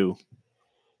 62,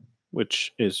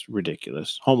 which is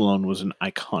ridiculous. Home Alone was an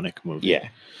iconic movie. Yeah.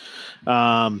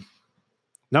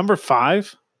 Number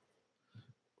 5,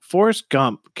 Forrest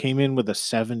Gump came in with a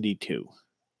 72.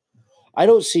 I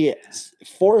don't see it.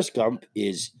 Forrest Gump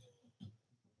is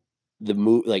the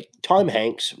movie. Like, Tom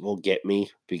Hanks will get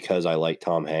me because I like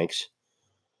Tom Hanks.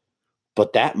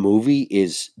 But that movie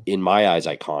is, in my eyes,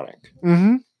 iconic.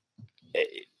 Mm-hmm.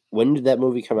 When did that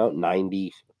movie come out?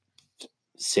 96?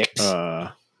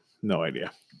 No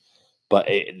idea. But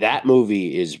that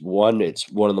movie is it's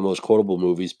one of the most quotable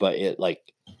movies, but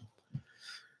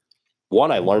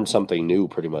I learned something new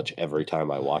pretty much every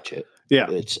time I watch it. Yeah.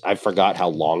 I forgot how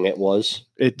long it was.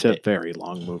 It's a very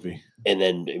long movie. And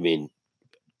then,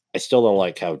 I still don't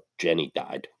like how Jenny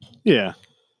died. Yeah.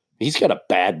 He's got a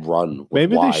bad run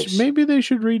with wives. Maybe they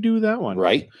should redo that one.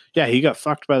 Right? Yeah, he got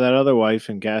fucked by that other wife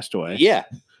and gassed away. Yeah.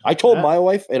 I told my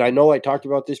wife, and I know I talked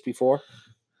about this before,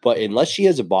 but unless she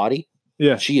has a body,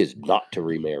 she is not to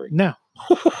remarry. No.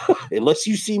 Unless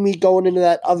you see me going into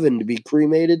that oven to be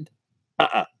cremated,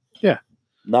 yeah.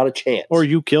 Not a chance. Or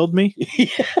you killed me.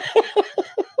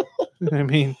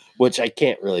 Which I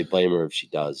can't really blame her if she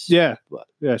does. Yeah. But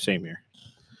yeah, same here.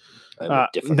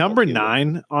 Number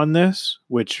 9 on this,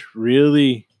 which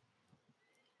really,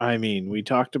 we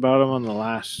talked about him on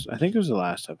I think it was the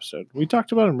last episode. We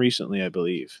talked about him recently, I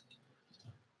believe.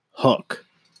 Hook.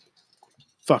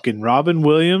 Fucking Robin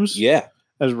Williams. Yeah.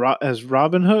 As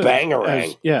Robin Hood.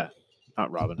 Bangarang.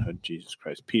 Not Robin Hood. Jesus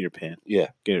Christ. Peter Pan. Yeah.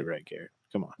 Get it right, Garrett.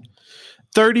 Come on.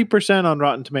 30% on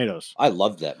Rotten Tomatoes. I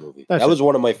loved that movie. That was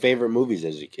one of my favorite movies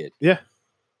as a kid. Yeah.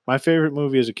 My favorite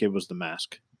movie as a kid was The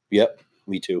Mask. Yep.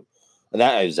 Me too.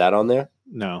 Is that on there?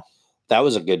 No. That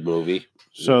was a good movie.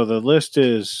 So the list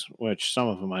is, which some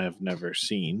of them I have never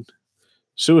seen.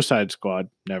 Suicide Squad,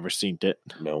 never seen it.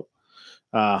 No.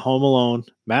 Home Alone,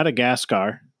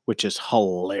 Madagascar, which is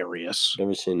hilarious.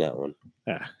 Never seen that one.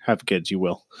 Yeah, have kids, you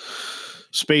will.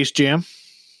 Space Jam.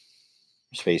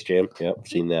 Yep,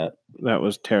 seen that. That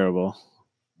was terrible.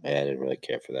 Yeah, I didn't really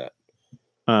care for that.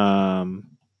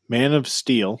 Man of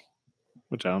Steel,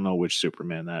 which I don't know which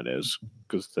Superman that is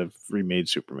because they've remade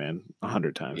Superman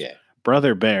 100 times. Yeah.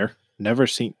 Brother Bear, never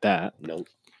seen that. Nope.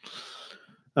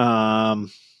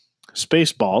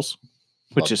 Spaceballs,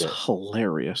 which is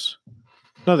hilarious.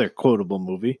 Another quotable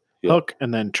movie. Yep. Hook,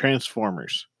 and then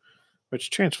Transformers, which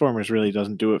Transformers really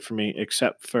doesn't do it for me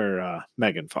except for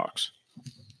Megan Fox.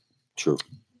 True.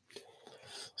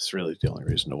 It's really the only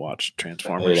reason to watch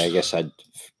Transformers. I guess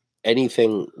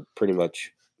anything pretty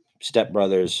much. Step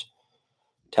Brothers,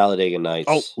 Talladega Nights.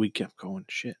 Oh, we kept going.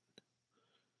 Shit.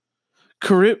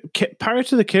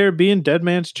 Pirates of the Caribbean, Dead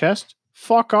Man's Chest.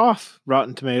 Fuck off.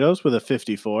 Rotten Tomatoes with a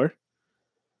 54.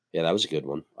 Yeah, that was a good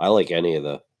one. I like any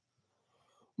of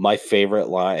my favorite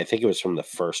line, I think it was from the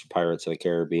first Pirates of the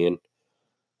Caribbean,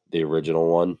 the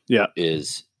original one. Yeah.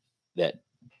 Is that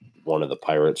one of the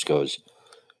pirates goes,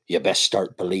 "You best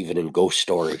start believing in ghost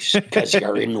stories because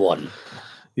you're in one."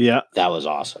 Yeah. That was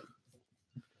awesome.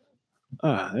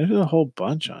 There's a whole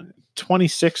bunch on it.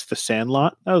 26, The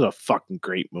Sandlot. That was a fucking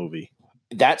great movie.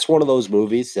 That's one of those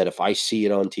movies that if I see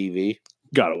it on TV,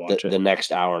 gotta watch it. The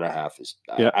next hour and a half is.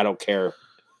 Yeah. I don't care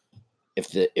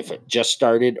if it just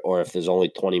started or if there's only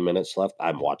 20 minutes left.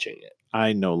 I'm watching it.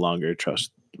 I no longer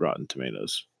trust Rotten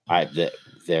Tomatoes.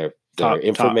 Their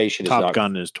information is not. Top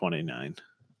Gun is 29.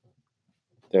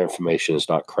 Their information is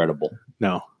not credible.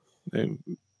 No.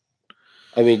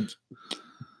 I mean,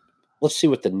 let's see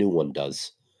what the new one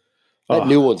does. That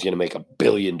new one's going to make $1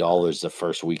 billion the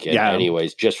first weekend,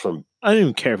 anyways. Just from I don't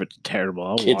even care if it's terrible.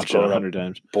 I'll watch it 100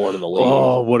 times. Born in the League.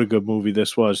 Oh, what a good movie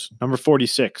this was! Number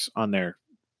 46 on there.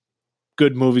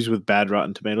 Good movies with bad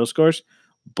Rotten Tomato scores.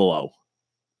 Blow.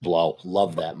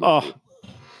 Love that movie. Oh,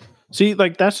 see,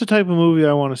 like that's the type of movie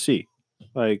I want to see.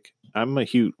 Like I'm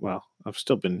I've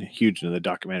still been huge into the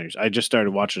documentaries. I just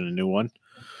started watching a new one.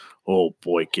 Oh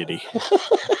boy, kitty.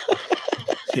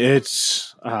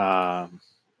 It's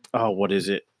what is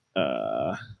it?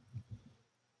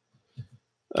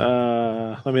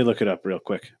 Let me look it up real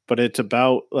quick. But it's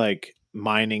about like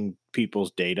mining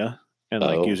people's data and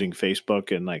like using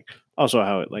Facebook and like also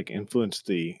how it like influenced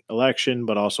the election,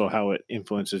 but also how it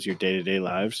influences your day-to-day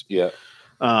lives. Yeah.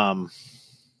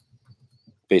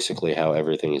 Basically how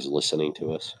everything is listening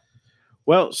to us.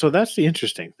 Well, so that's the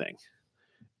interesting thing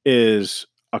is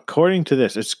according to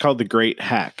this, it's called The Great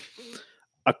Hack.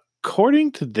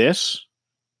 According to this,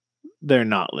 they're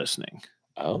not listening.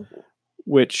 Oh.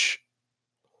 Which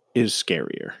is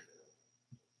scarier.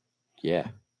 Yeah.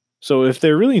 So if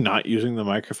they're really not using the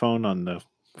microphone on the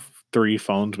 3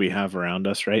 phones we have around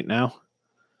us right now.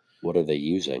 What are they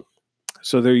using?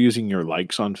 So they're using your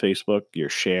likes on Facebook, your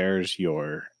shares,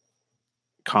 your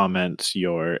comments,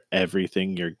 your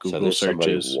everything, your Google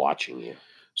searches. Somebody watching you.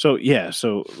 So yeah,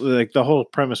 so like the whole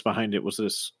premise behind it was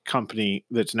this company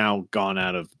that's now gone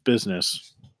out of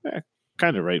business,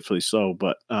 kind of rightfully so,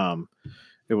 but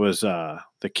it was the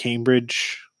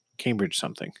Cambridge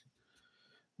something.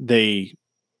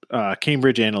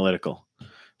 Cambridge Analytical.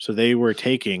 So they would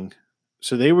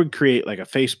create like a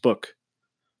Facebook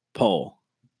poll,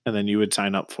 and then you would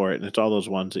sign up for it, and it's all those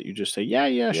ones that you just say,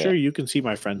 yeah, sure, you can see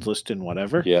my friends list and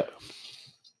whatever. Yeah.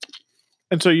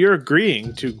 And so you're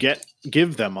agreeing to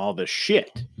give them all this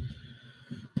shit.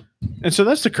 And so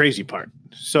that's the crazy part.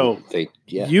 So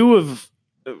you have,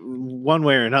 one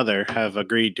way or another, have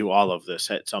agreed to all of this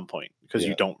at some point because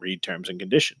you don't read terms and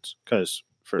conditions. Because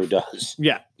who does?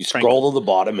 Yeah. You scroll to the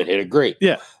bottom and hit agree.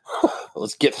 Yeah.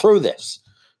 Let's get through this.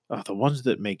 The ones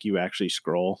that make you actually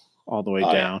scroll all the way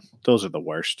down, those are the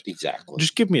worst. Exactly.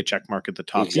 Just give me a check mark at the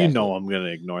top. Exactly. You know I'm going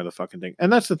to ignore the fucking thing.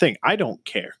 And that's the thing. I don't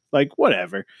care. Like,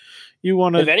 whatever. You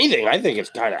want to... If anything, I think it's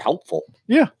kind of helpful.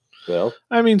 Yeah. Well,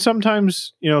 I mean,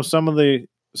 sometimes, some of the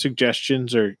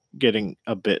suggestions are getting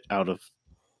a bit out of,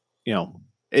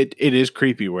 it is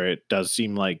creepy where it does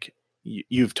seem like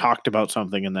you've talked about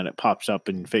something and then it pops up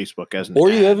in Facebook as an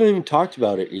ad. You haven't even talked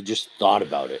about it. You just thought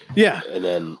about it. Yeah. And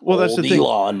then that's the thing.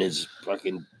 Elon is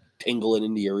fucking tingling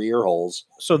into your ear holes.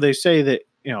 So they say that,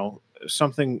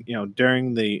 something,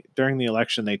 during the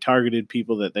election, they targeted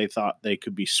people that they thought they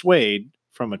could be swayed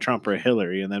from a Trump or a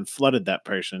Hillary and then flooded that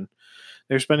person.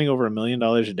 They're spending over $1 million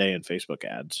a day in Facebook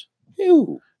ads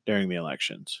during the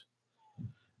elections.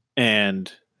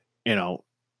 And,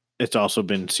 it's also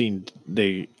been seen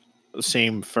the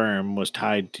same firm was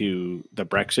tied to the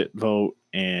Brexit vote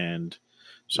and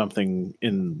something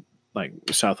in like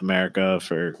South America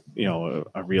for,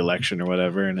 a re-election or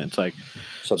whatever. And it's like,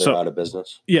 so they're out of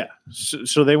business. Yeah.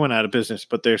 So they went out of business,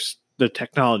 but there's the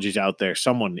technology's out there.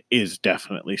 Someone is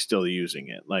definitely still using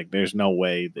it. Like there's no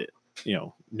way that,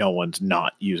 no one's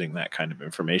not using that kind of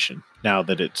information now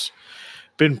that it's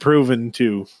been proven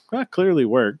to clearly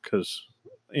work. Cause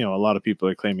a lot of people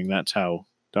are claiming that's how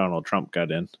Donald Trump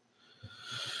got in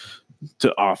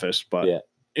to office, but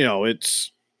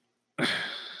it's,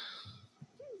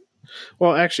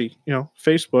 well, actually,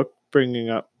 Facebook, bringing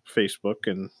up Facebook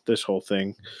and this whole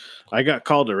thing, I got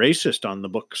called a racist on the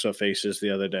Books of Faces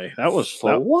the other day. That was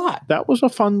what? That was a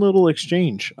fun little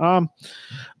exchange.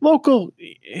 Local,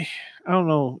 I don't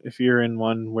know if you're in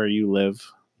one where you live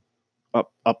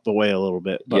up the way a little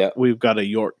bit, but we've got a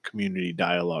York Community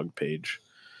Dialogue page.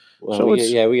 Well, so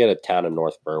we got a Town of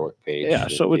North Berwick page. Yeah,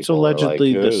 so it's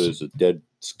allegedly there's a dead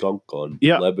skunk on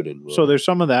Lebanon Road. So there's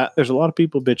some of that. There's a lot of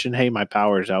people bitching, hey, my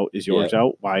power's out. Is yours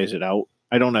out? Why is it out?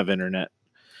 I don't have internet.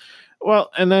 Well,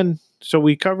 and then, so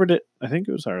we covered it. I think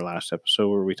it was our last episode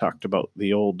where we talked about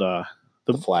the old, the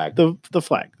flag, the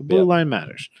flag, the Blue Line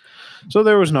Matters. So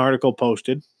there was an article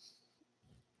posted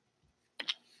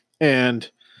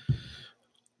And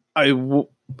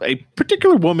a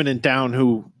particular woman in town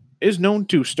who is known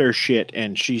to stir shit,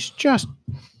 and she's just,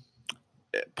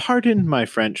 pardon my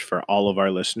French for all of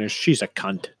our listeners, she's a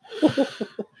cunt.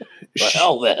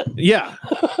 Hell then. Yeah.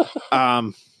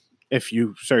 If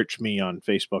you search me on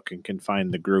Facebook and can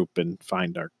find the group and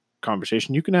find our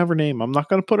conversation, you can have her name. I'm not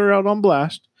going to put her out on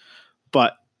blast,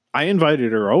 but I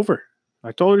invited her over.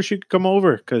 I told her she could come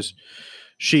over because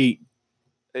she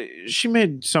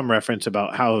made some reference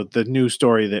about how the news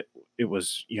story that it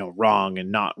was, wrong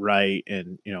and not right.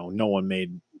 And, no one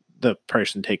made the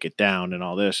person take it down and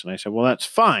all this. And I said, well, that's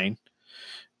fine.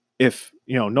 If,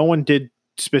 no one did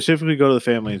specifically go to the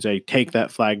family and say, take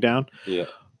that flag down. Yeah.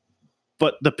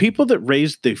 But the people that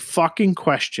raised the fucking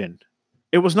question,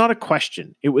 it was not a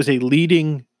question. It was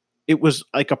it was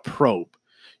like a probe.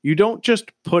 You don't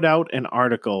just put out an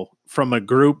article from a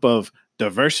group of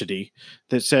diversity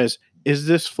that says, is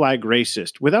this flag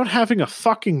racist, without having a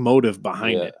fucking motive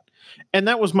behind it. And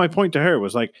that was my point to her,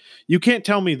 was like, you can't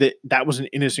tell me that was an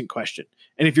innocent question.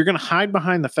 And if you're going to hide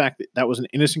behind the fact that was an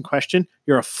innocent question,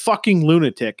 you're a fucking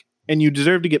lunatic and you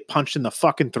deserve to get punched in the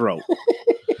fucking throat.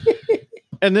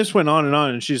 And this went on.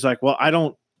 And she's like, well, I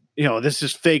don't, this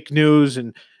is fake news.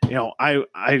 And, I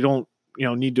don't,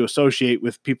 need to associate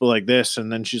with people like this.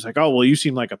 And then she's like, oh, well, you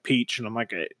seem like a peach. And I'm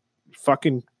like,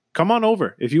 fucking come on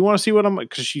over. If you want to see what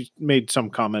because she made some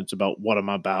comments about what I'm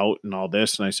about and all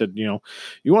this. And I said, you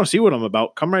want to see what I'm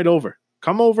about? Come right over.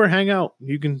 Come over, hang out.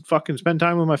 You can fucking spend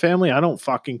time with my family. I don't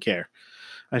fucking care.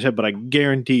 I said, but I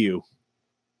guarantee you,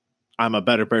 I'm a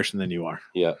better person than you are.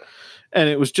 Yeah. And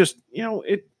it was just,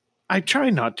 I try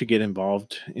not to get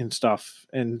involved in stuff.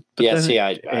 And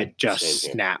it just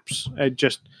snaps. I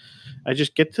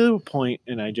just get to a point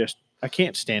and I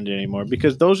can't stand it anymore,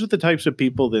 because those are the types of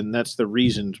people, then that's the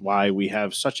reasons why we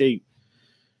have such a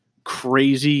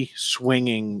crazy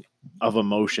swinging of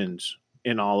emotions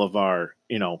in all of our,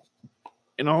 in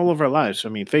all of our lives. I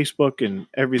mean, Facebook and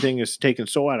everything is taken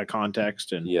so out of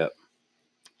context. And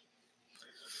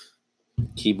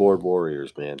keyboard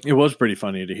warriors, man. It was pretty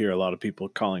funny to hear a lot of people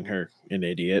calling her an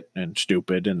idiot and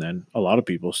stupid. And then a lot of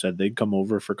people said they'd come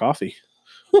over for coffee.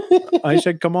 I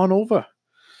said, come on over.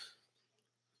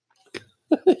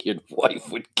 Your wife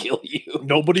would kill you.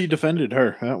 Nobody defended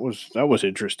her. That was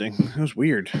interesting. It was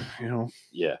weird,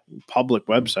 Yeah. Public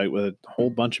website with a whole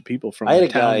bunch of people from the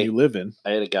town you live in.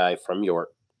 I had a guy from York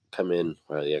come in.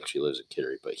 Well, he actually lives in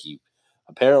Kittery, but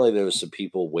apparently there was some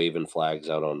people waving flags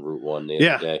out on Route 1 the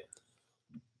other day.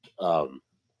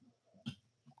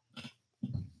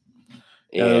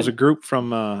 There was a group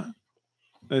from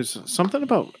there's something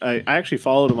about I actually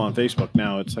followed them on Facebook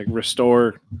now. It's like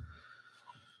restore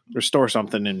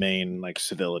something in Maine, like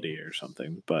civility or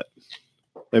something. But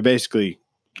they're basically,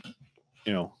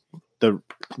 the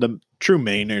true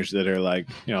Mainers that are like,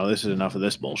 this is enough of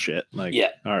this bullshit. Like,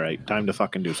 all right, time to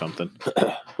fucking do something.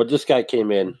 But this guy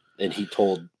came in and he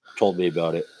told me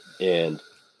about it, and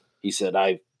he said,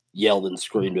 I yelled and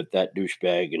screamed at that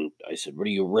douchebag, and I said, what are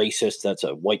you, racist? That's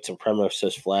a white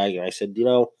supremacist flag. And I said,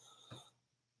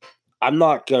 I'm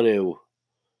not going to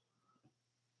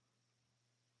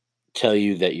tell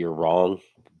you that you're wrong,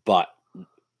 but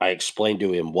I explained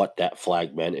to him what that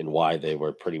flag meant and why they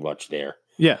were pretty much there.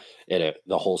 Yeah. In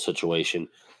the whole situation.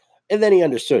 And then he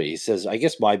understood it. He says, I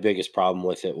guess my biggest problem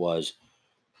with it was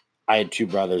I had two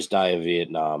brothers die in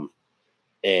Vietnam,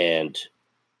 and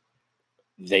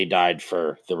they died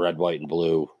for the red, white, and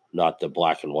blue, not the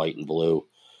black and white and blue.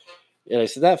 And I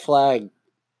said, that flag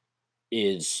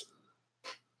is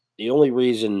the only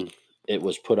reason it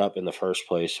was put up in the first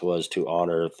place was to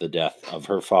honor the death of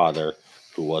her father,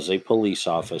 who was a police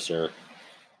officer,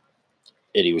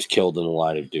 and he was killed in the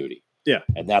line of duty. Yeah.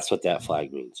 And that's what that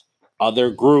flag means. Other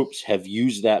groups have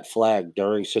used that flag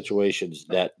during situations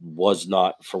that was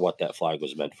not for what that flag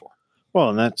was meant for. Well,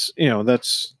 and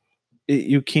that's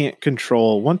you can't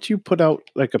control. Once you put out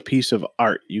like a piece of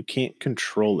art, you can't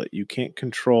control it. You can't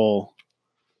control,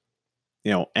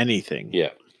 anything.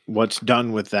 Yeah. What's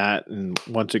done with that, and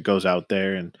once it goes out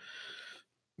there. And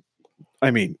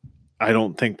I mean, I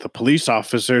don't think the police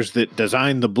officers that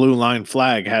designed the blue line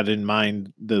flag had in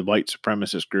mind the white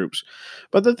supremacist groups.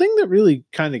 But the thing that really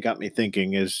kind of got me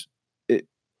thinking is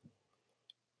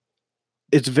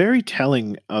it's very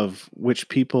telling of which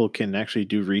people can actually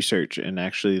do research and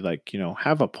actually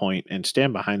have a point and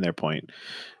stand behind their point.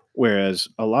 Whereas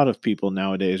a lot of people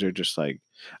nowadays are just like,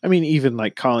 I mean, even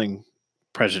like calling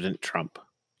President Trump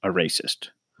a racist.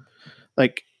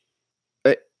 Like,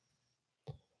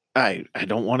 I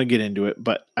don't want to get into it,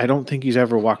 but I don't think he's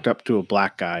ever walked up to a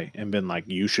black guy and been like,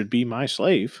 you should be my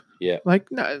slave. Yeah. Like,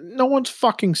 no one's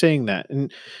fucking saying that.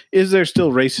 And is there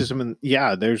still racism? And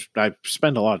yeah, I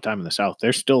spend a lot of time in the South.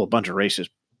 There's still a bunch of racist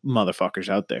motherfuckers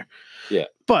out there. Yeah.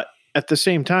 But at the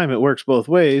same time, it works both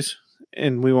ways.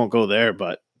 And we won't go there.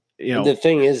 But, you know. The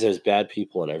thing is, there's bad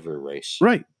people in every race.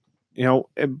 Right. You know,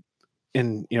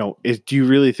 and you know, do you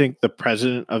really think the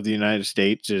president of the United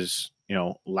States is, you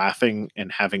know, laughing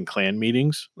and having Klan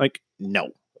meetings? Like, no.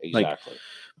 Exactly. Like,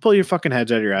 pull your fucking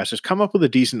heads out of your asses, come up with a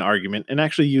decent argument, and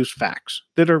actually use facts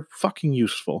that are fucking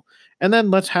useful. And then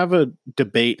let's have a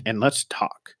debate and let's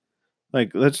talk.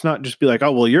 Like, let's not just be like,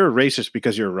 oh, well, you're a racist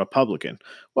because you're a Republican.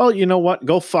 Well, you know what?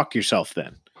 Go fuck yourself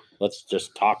then. Let's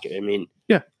just talk. I mean,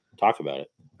 yeah, talk about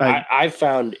it. I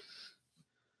found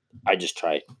I just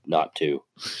try not to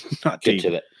get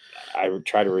to that. I would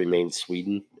try to remain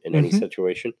Sweden in any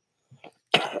situation.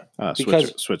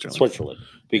 Because Switzerland.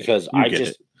 Because I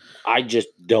just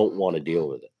don't want to deal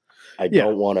with it. I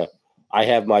don't want to. I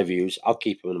have my views. I'll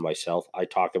keep them to myself. I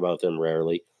talk about them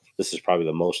rarely. This is probably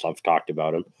the most I've talked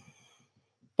about them.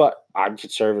 But I'm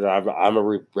conservative. I'm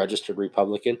a registered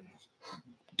Republican.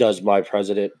 Does my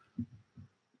president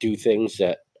do things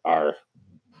that are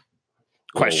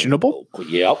questionable?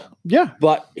 Yep. Yeah.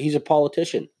 But he's a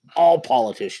politician. All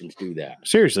politicians do that.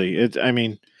 Seriously.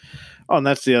 And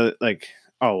that's the other, like,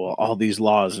 oh, well, all these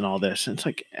laws and all this. And it's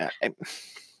like,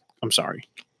 I'm sorry.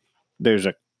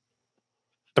 The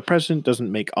president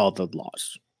doesn't make all the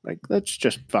laws. Like, that's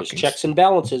just fucking... There's checks and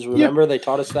balances. Remember, they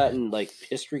taught us that in, like,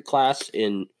 history class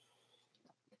in,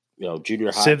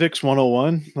 junior high. Civics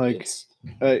 101. Like,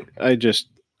 I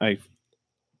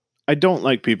don't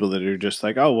like people that are just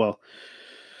like, oh, well,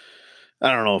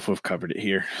 I don't know if we've covered it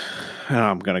here.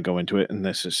 I'm going to go into it, and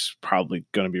this is probably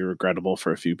going to be regrettable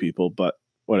for a few people, but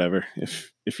whatever.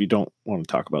 If you don't want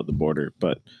to talk about the border,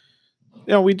 but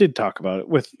we did talk about it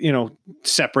with,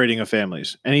 separating of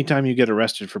families. Anytime you get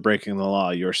arrested for breaking the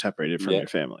law, you're separated from your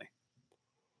family.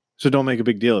 So don't make a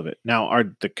big deal of it. Now, are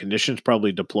the conditions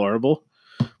probably deplorable?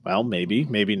 Well,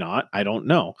 maybe not. I don't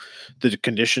know. The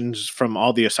conditions from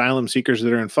all the asylum seekers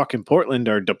that are in fucking Portland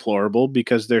are deplorable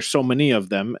because there's so many of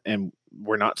them and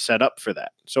we're not set up for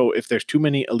that. So if there's too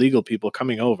many illegal people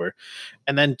coming over,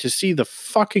 and then to see the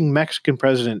fucking Mexican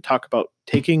president talk about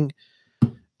taking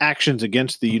actions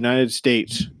against the United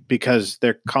States because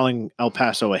they're calling El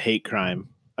Paso a hate crime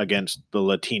against the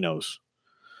Latinos.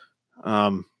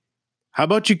 How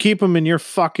about you keep them in your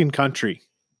fucking country?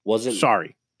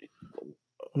 Sorry.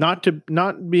 Not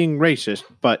being racist,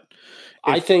 but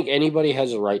I think anybody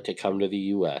has a right to come to the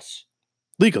U.S.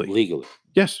 legally.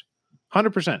 Yes,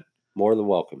 100%. More than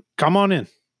welcome. Come on in.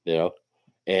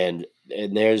 And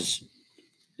there's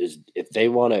if they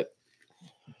want to,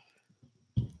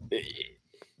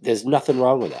 there's nothing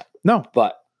wrong with that. No,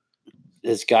 but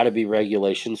there's got to be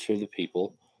regulations for the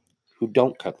people who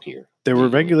don't come here. There were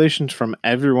regulations from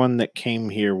everyone that came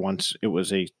here once it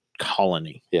was a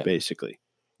colony, basically.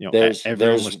 There's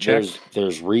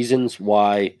reasons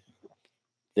why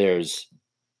there's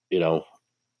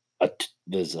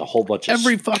there's a whole bunch of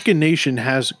every fucking nation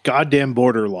has goddamn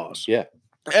border laws. Yeah,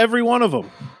 every one of them.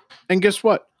 And guess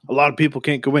what? A lot of people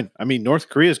can't go in. I mean, North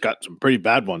Korea's got some pretty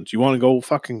bad ones. You want to go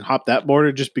fucking hop that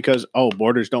border just because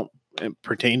borders don't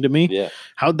pertain to me? Yeah.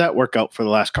 How'd that work out for the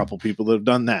last couple people that have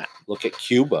done that? Look at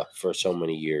Cuba for so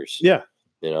many years. Yeah.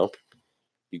 You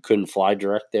couldn't fly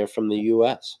direct there from the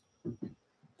U.S.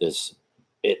 I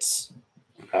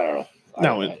don't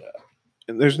know.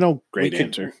 There's no great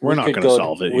answer. We're not going to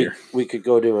solve it here. We could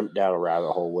go down a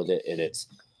rabbit hole with it, and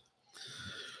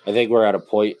I think we're at a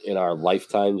point in our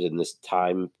lifetimes in this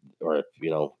time, or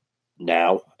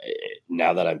now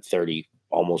that I'm 30,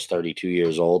 almost 32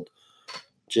 years old,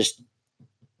 just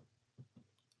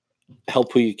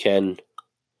help who you can,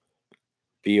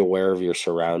 be aware of your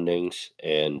surroundings,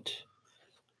 and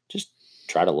just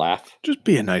try to laugh. Just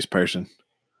be a nice person.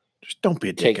 Just don't be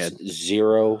a dickhead. It takes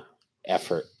zero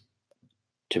effort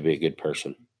to be a good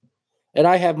person. And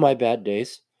I have my bad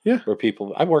days. Yeah. Where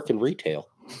I work in retail.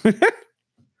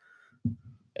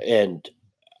 And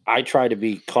I try to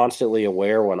be constantly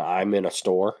aware when I'm in a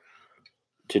store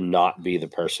to not be the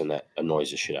person that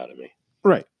annoys the shit out of me.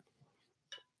 Right.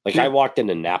 Like I walked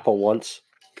into Napa once,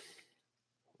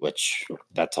 which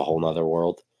that's a whole nother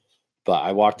world. But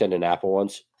I walked into Napa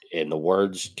once and the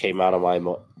words came out of my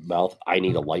mouth, I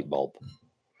need a light bulb.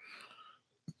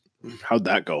 How'd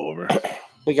that go over?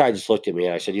 The guy just looked at me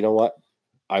and I said, you know what?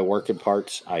 I work in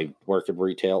parts. I work in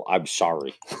retail. I'm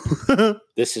sorry.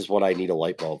 This is what I need a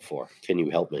light bulb for. Can you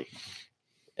help me?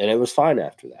 And it was fine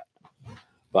after that.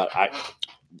 But I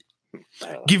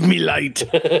give me light.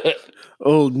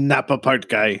 Old Napa part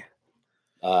guy.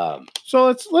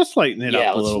 So let's lighten it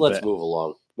up a little bit. Let's move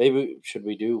along. Maybe should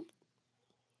we do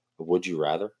a Would You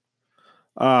Rather?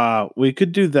 We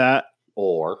could do that.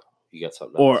 Or you got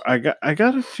something else? Or I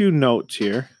got a few notes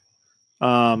here.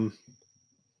 We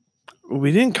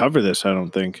didn't cover this, I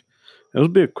don't think. It'll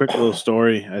be a quick little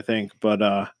story, I think. But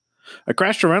I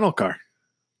crashed a rental car.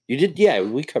 You did? Yeah,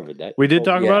 we covered that. We did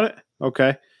talk about it?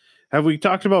 Okay. Have we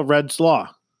talked about Red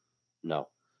Slaw? No.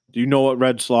 Do you know what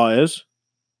Red Slaw is?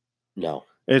 No.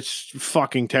 It's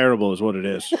fucking terrible is what it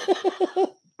is.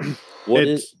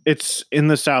 It's It's in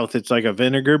the South. It's like a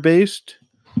red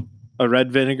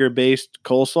vinegar based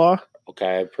coleslaw.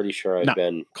 Okay, I'm pretty sure I've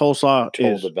been coleslaw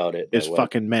told about it. It's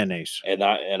fucking mayonnaise. And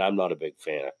I'm not a big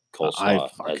fan of coleslaw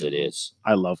as it is.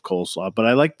 I love coleslaw, but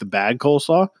I like the bad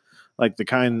coleslaw, like the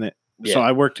kind that. Yeah. So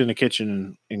I worked in a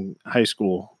kitchen in high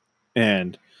school,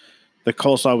 and the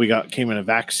coleslaw we got came in a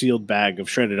vac sealed bag of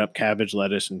shredded up cabbage,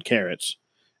 lettuce, and carrots,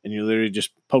 and you literally just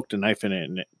poked a knife in it,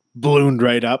 and it ballooned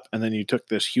right up, and then you took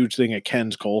this huge thing of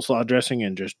Ken's coleslaw dressing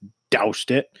and just doused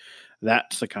it.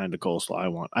 That's the kind of coleslaw I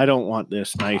want. I don't want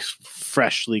this nice,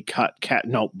 freshly cut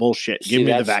no bullshit. Give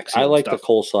me the vaccine. I like the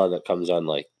coleslaw that comes on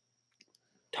like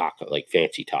taco, like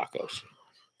fancy tacos.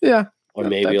 Yeah, or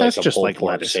maybe like a pulled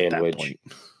pork sandwich.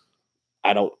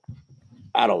 I'm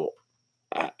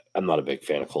not a big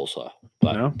fan of coleslaw,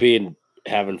 but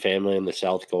having family in the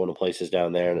South, going to places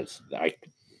down there, and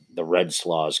the red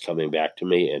slaw is coming back to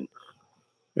me, and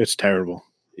it's terrible.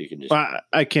 You can just.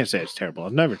 I can't say it's terrible.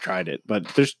 I've never tried it, but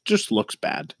there's just looks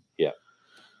bad. Yeah.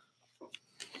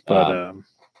 But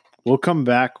we'll come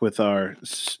back with our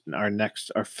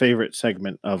favorite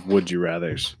segment of Would You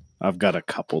Rathers. I've got a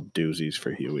couple doozies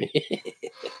for Huey.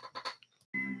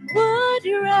 Would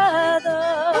you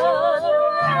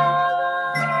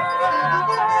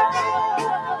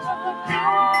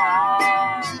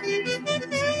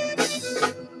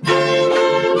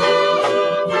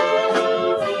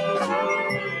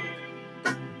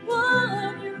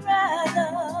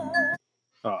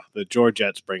The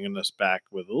Georgette's bringing us back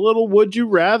with a little Would You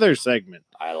Rather segment.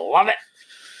 I love it.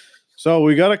 So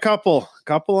we got a couple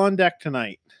on deck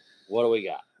tonight. What do we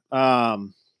got?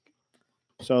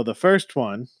 So the first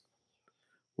one,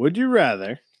 would you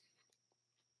rather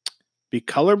be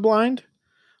colorblind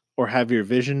or have your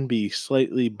vision be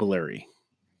slightly blurry?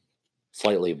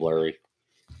 Slightly blurry.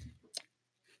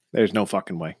 There's no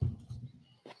fucking way.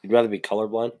 You'd rather be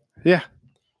colorblind? Yeah.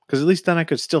 Because at least then I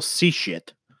could still see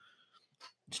shit.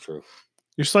 It's true.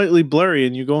 You're slightly blurry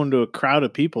and you go into a crowd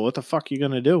of people. What the fuck are you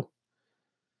going to do?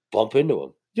 Bump into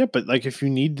them. Yeah, but like if you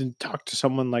need to talk to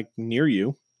someone like near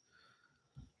you.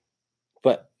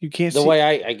 But you can't the see.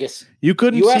 way I guess you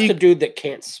couldn't you see. asked a dude that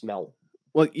can't smell.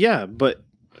 Well, yeah, but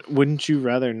wouldn't you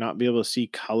rather not be able to see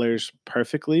colors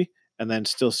perfectly and then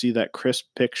still see that crisp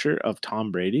picture of Tom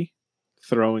Brady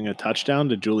throwing a touchdown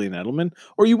to Julian Edelman?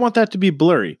 Or you want that to be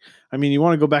blurry? I mean, you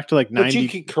want to go back to like 90. But you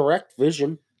can correct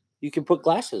vision. You can put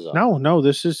glasses on. No,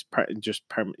 this is just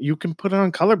permanent. You can put it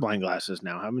on colorblind glasses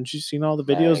now. Haven't you seen all the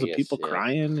videos of people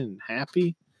crying and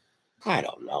happy? I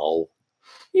don't know.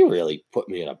 You really put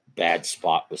me in a bad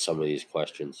spot with some of these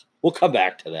questions. We'll come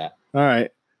back to that. All right.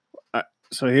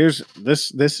 So here's this.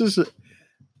 This is.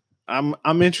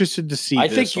 I'm interested to see. I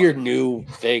think your new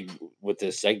thing with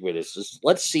this segment is just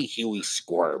let's see Huey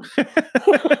squirm.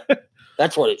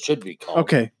 That's what it should be called.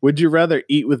 Okay. Would you rather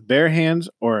eat with bare hands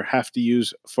or have to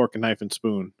use fork and knife and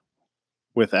spoon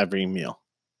with every meal,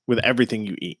 with everything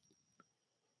you eat?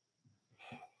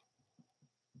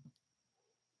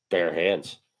 Bare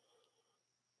hands.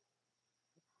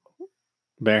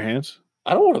 Bare hands?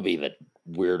 I don't want to be the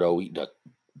weirdo eating a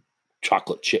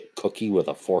chocolate chip cookie with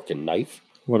a fork and knife.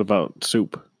 What about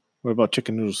soup? What about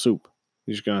chicken noodle soup?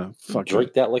 You're just going to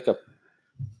drink that like a...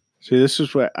 See, this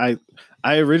is what I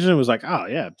originally was like, oh,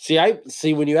 yeah.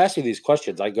 See, when you ask me these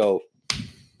questions, I go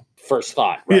first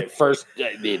thought, right? Yeah. First,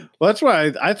 I mean. Well, that's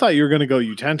why I thought you were going to go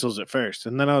utensils at first.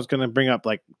 And then I was going to bring up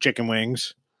like chicken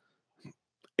wings,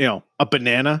 a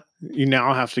banana. You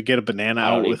now have to get a banana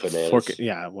out with a fork.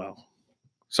 Yeah, well,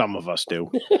 some of us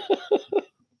do.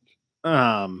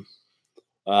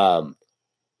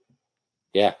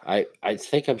 Yeah, I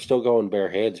think I'm still going bare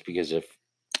hands because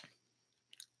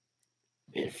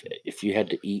if you had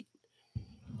to eat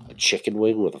a chicken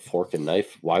wing with a fork and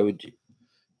knife, why would you?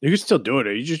 You could still do it.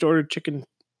 Or you just order chicken,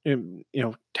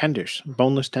 tenders,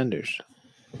 boneless tenders.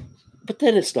 But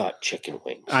then it's not chicken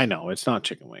wings. I know it's not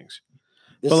chicken wings.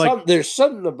 There's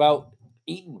something about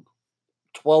eating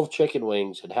 12 chicken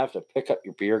wings and have to pick up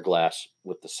your beer glass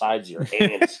with the sides of your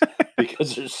hands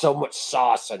because there's so much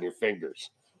sauce on your fingers.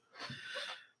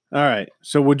 All right.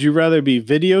 So would you rather be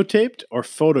videotaped or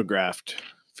photographed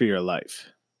for your life?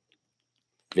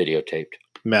 Videotaped.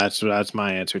 That's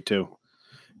my answer too.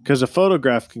 Because a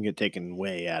photograph can get taken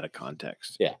way out of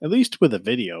context. Yeah. At least with a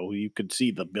video, you could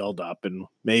see the build up and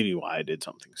maybe why I did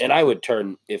something. And I would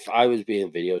turn, if I was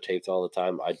being videotaped all the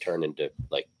time, I'd turn into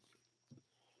like,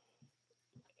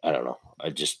 I don't know.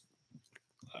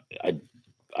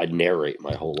 I'd narrate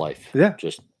my whole life. Yeah.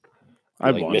 Just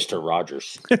I'd like want it. Mr.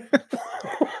 Rogers.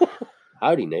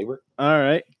 Howdy, neighbor. All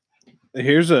right.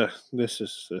 This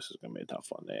is gonna be a tough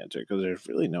one to answer because there's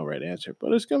really no right answer,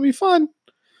 but it's gonna be fun.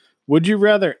 Would you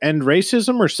rather end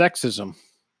racism or sexism?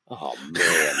 Oh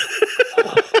man.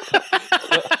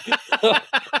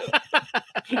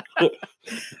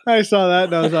 I saw that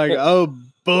and I was like, oh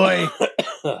boy.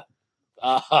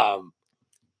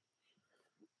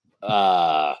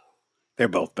 They're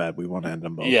both bad. We want to end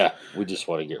them both. Yeah, we just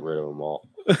want to get rid of them all.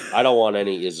 I don't want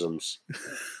any isms.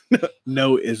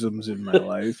 No isms in my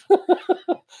life.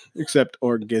 Except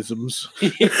orgasms.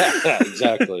 Yeah,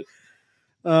 exactly.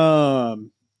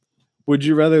 Would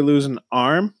you rather lose an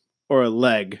arm or a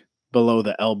leg below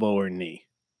the elbow or knee?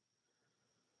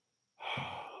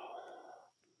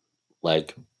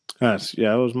 Leg. That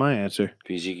was my answer.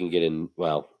 Because you can get in,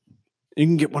 well. You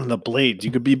can get one of the blades.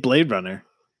 You could be Blade Runner.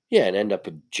 Yeah, and end up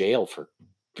in jail for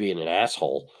being an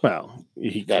asshole. Well,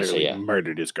 he clearly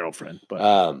murdered his girlfriend.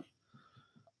 But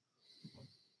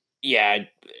yeah,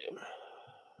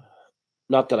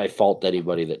 not that I fault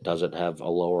anybody that doesn't have a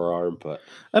lower arm, but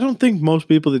I don't think most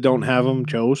people that don't have them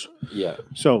chose. Yeah.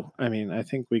 So, I mean, I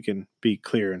think we can be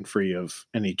clear and free of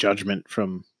any judgment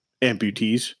from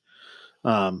amputees.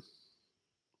 But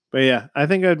yeah, I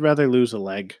think I'd rather lose a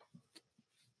leg.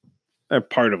 Or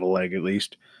part of a leg, at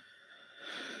least.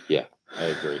 Yeah, I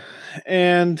agree.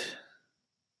 And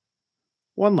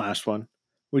one last one.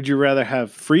 Would you rather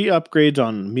have free upgrades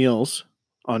on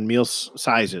meal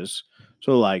sizes?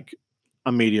 So like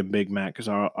a medium Big Mac is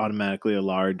automatically a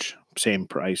large, same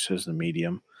price as the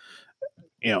medium.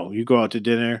 You know, you go out to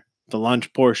dinner, the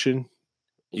lunch portion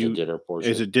is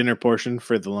a dinner portion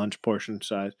for the lunch portion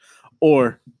size.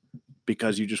 Or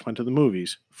because you just went to the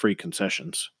movies, free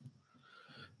concessions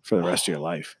for the rest of your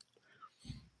life.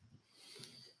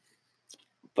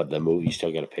 But the movie, you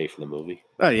still got to pay for the movie.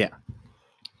 Oh, yeah.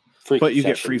 But you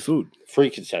get free food. Free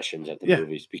concessions at the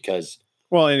movies because...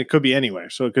 Well, and it could be anywhere.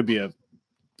 So it could be a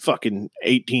fucking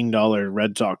 $18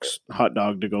 Red Sox hot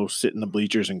dog to go sit in the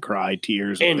bleachers and cry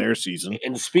tears of their season.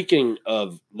 And speaking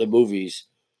of the movies,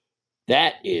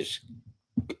 that is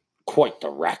quite the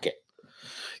racket.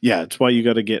 Yeah, it's why you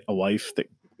got to get a wife that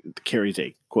carries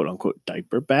a quote-unquote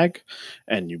diaper bag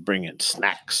and you bring in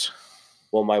snacks.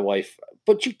 Well, my wife...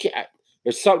 But you can't...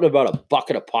 There's something about a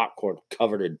bucket of popcorn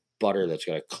covered in butter that's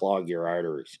going to clog your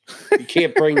arteries. You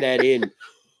can't bring that in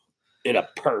a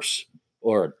purse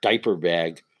or a diaper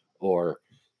bag. Or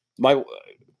my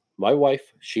wife,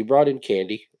 she brought in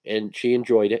candy and she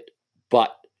enjoyed it.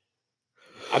 But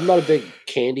I'm not a big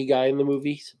candy guy in the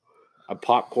movies. I'm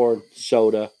popcorn,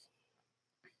 soda.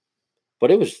 But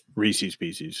it was Reese's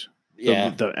Pieces. Yeah,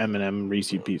 the M&M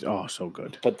Reese's Pieces. Oh, so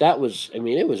good. But that was, I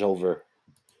mean, it was over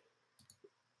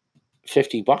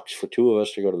 $50 for two of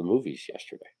us to go to the movies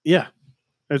yesterday. Yeah,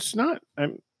 it's not.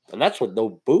 And that's with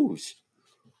no booze.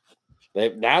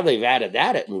 Now they've added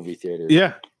that at movie theaters.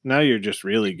 Yeah, now you're just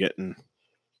really getting.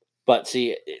 But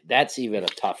see, that's even a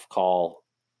tough call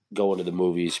going to the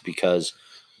movies because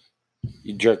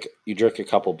you drink a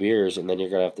couple beers and then you're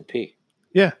gonna have to pee.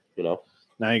 Yeah, you know.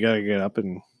 Now you gotta get up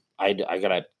and. I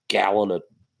got a gallon of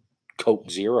Coke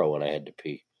Zero and I had to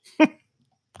pee.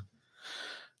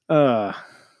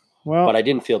 Well, but I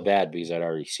didn't feel bad because I'd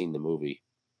already seen the movie.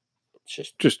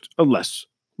 It's just a less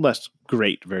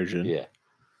great version. Yeah.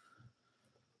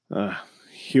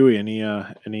 Huey,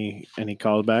 any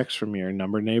callbacks from your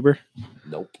number neighbor?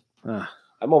 Nope.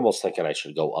 I'm almost thinking I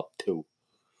should go up too.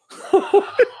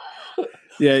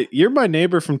 Yeah, you're my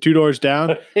neighbor from 2 doors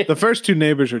down. The first 2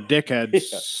 neighbors are dickheads.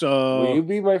 Yeah. So will you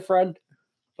be my friend?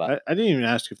 But I didn't even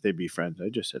ask if they'd be friends. I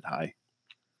just said hi.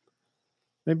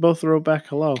 They both wrote back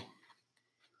hello.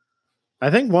 I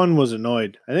think one was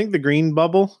annoyed. I think the green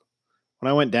bubble,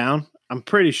 when I went down, I'm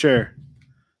pretty sure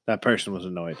that person was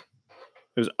annoyed.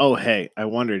 It was, oh, hey, I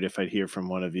wondered if I'd hear from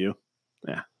one of you.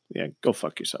 Yeah, go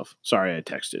fuck yourself. Sorry I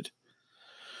texted.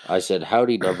 I said,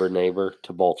 howdy, number neighbor,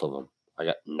 to both of them. I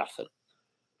got nothing.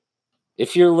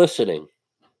 If you're listening,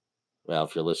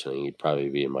 you'd probably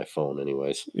be in my phone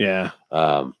anyways. Yeah.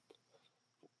 But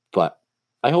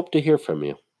I hope to hear from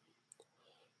you.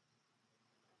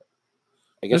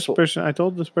 I guess I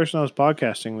told this person I was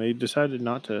podcasting. They decided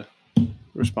not to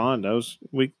respond.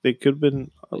 They could have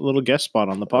been a little guest spot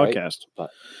on the podcast. Right,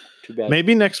 but too bad.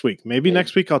 Maybe next week. Maybe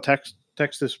next week I'll text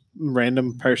this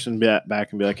random person back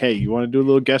and be like, "Hey, you want to do a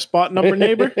little guest spot, number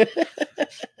neighbor?"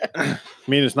 I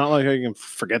mean, it's not like I can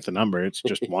forget the number. It's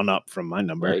just one up from my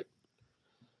number. Right.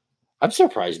 I'm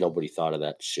surprised nobody thought of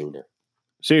that sooner.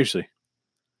 Seriously.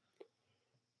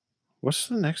 What's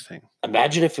the next thing?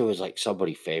 Imagine if it was like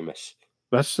somebody famous.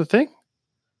 That's the thing.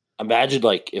 Imagine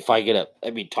like if I get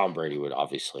Tom Brady would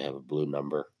obviously have a blue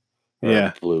number.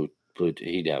 Yeah. Blue.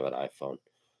 He'd have an iPhone,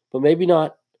 but maybe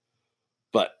not.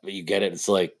 But you get it. It's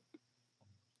like,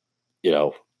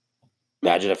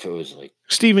 imagine if it was like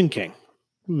Stephen King,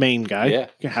 Maine guy. Yeah.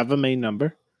 You have a Maine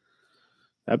number.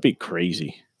 That'd be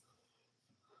crazy.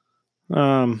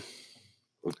 Joe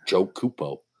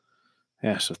Cupo.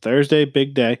 Yeah, so Thursday,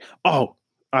 big day. Oh,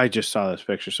 I just saw this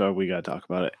picture, so we got to talk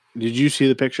about it. Did you see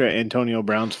the picture of Antonio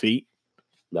Brown's feet?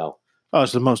 No. Oh,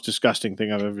 it's the most disgusting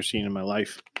thing I've ever seen in my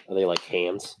life. Are they like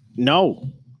hands? No.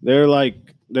 They're like,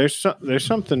 there's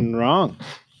something wrong.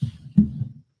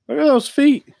 Look at those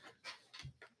feet.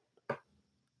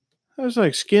 There's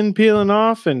like skin peeling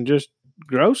off and just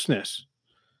grossness.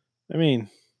 I mean,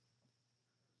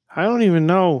 I don't even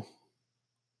know.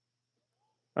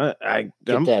 Get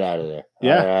that out of there.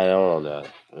 Yeah. I don't know.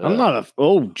 I'm not a...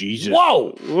 Oh, Jesus.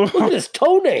 Whoa! Look at his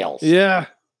toenails. Yeah.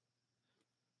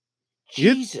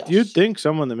 Jesus. You'd think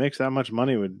someone that makes that much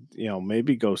money would,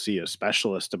 maybe go see a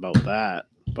specialist about that.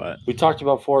 But we talked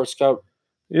about Forrest Gump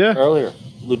earlier.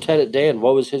 Lieutenant Dan,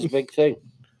 what was his big thing?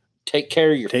 Take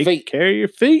care of your feet. Take care of your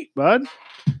feet, bud.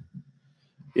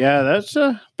 Yeah, that's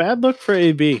a bad look for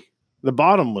AB. The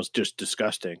bottom was just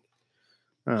disgusting.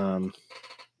 And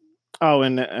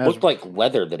looked like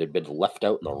leather that had been left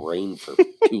out in the rain for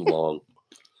too long.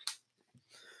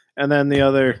 And then the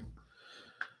other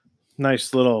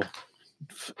nice little...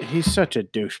 He's such a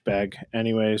douchebag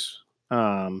anyways.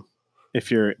 If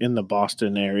you're in the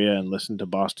Boston area and listen to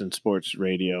Boston sports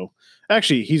radio,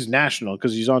 actually he's national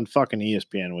because he's on fucking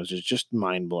ESPN, which is just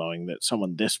mind-blowing that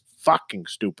someone this fucking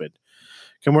stupid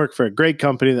can work for a great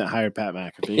company that hired Pat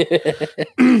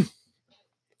McAfee.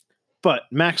 But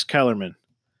Max Kellerman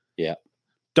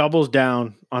doubles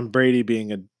down on Brady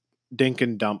being a dink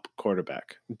and dunk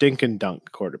quarterback. Dink and dunk.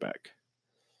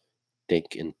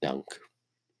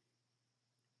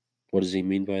 What does he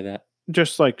mean by that?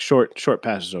 Just like short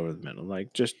passes over the middle,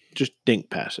 like just dink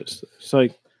passes.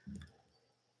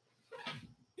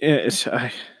 It's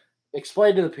like,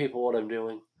 explain to the people what I'm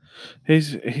doing.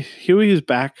 Huey is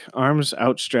back, arms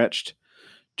outstretched,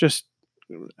 just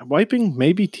wiping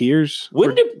maybe tears.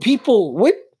 When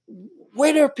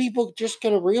are people just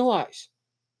going to realize?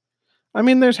 I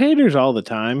mean, there's haters all the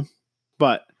time,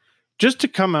 but just to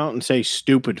come out and say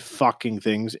stupid fucking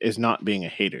things is not being a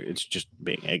hater. It's just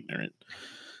being ignorant.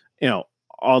 I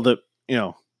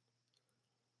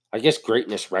guess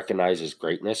greatness recognizes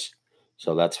greatness.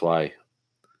 So that's why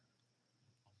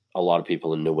a lot of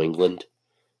people in New England.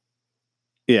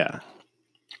 Yeah.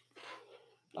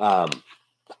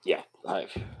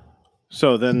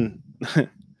 So then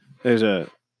there's a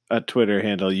Twitter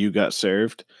handle, You Got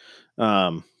Served,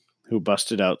 who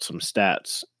busted out some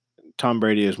stats. Tom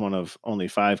Brady is one of only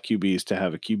 5 QBs to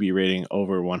have a QB rating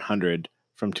over 100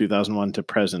 from 2001 to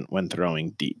present when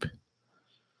throwing deep.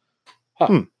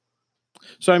 Huh.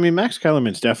 So, I mean, Max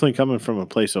Kellerman's definitely coming from a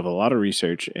place of a lot of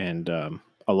research and a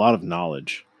lot of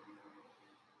knowledge.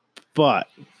 But,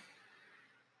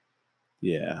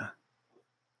 yeah.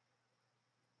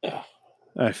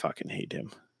 I fucking hate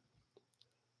him.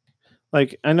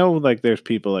 Like, I know, like, there's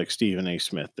people like Stephen A.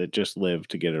 Smith that just live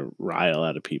to get a rile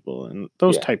out of people, and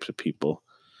those types of people.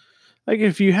 Like,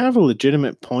 if you have a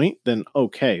legitimate point, then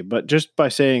okay. But just by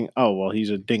saying, oh, well, he's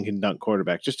a dink and dunk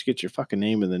quarterback, just to get your fucking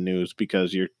name in the news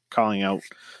because you're calling out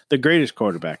the greatest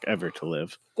quarterback ever to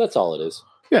live. That's all it is.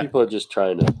 Yeah. People are just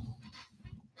trying to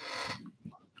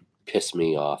piss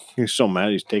me off. He's so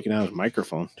mad he's taking out his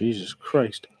microphone. Jesus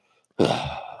Christ.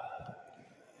 I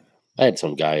had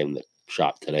some guy in the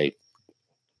shop today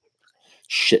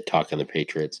shit talking the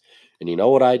Patriots. And you know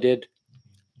what I did?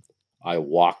 I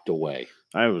walked away.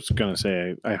 I was going to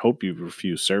say, I hope you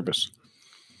refuse service.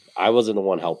 I wasn't the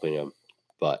one helping him,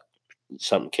 but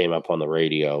something came up on the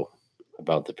radio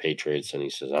about the Patriots, and he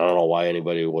says, I don't know why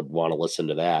anybody would want to listen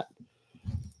to that.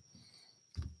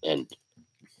 And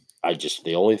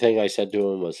the only thing I said to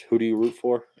him was, who do you root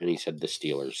for? And he said, the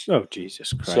Steelers. Oh,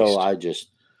 Jesus Christ. So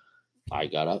I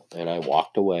got up and I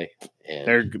walked away.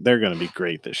 And they're going to be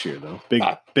great this year, though.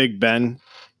 Big Ben,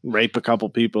 rape a couple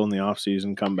people in the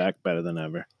offseason, come back better than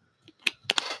ever.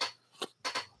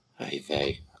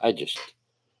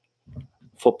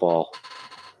 Football.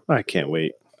 I can't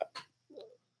wait.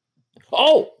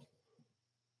 Oh!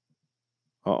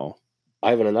 Uh-oh.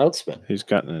 I have an announcement. He's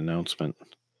got an announcement.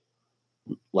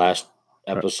 Last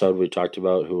episode, we talked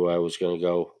about who I was going to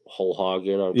go whole hog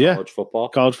in on Yeah. college football?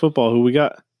 College football. Who we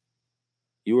got?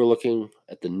 You were looking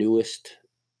at the newest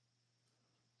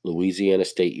Louisiana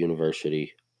State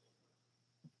University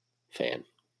fan.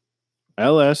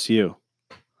 LSU.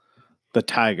 The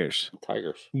Tigers.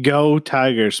 Tigers. Go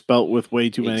Tigers, spelt with way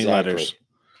too many letters.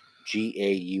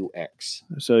 Gaux.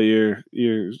 So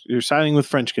you're siding with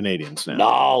French Canadians now.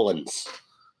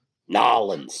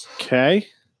 Nolans. Okay.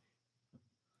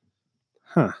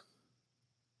 Huh.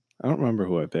 I don't remember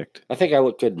who I picked. I think I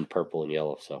look good in purple and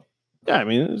yellow, so. Yeah, I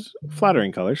mean, it's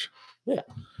flattering colors. Yeah.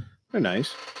 They're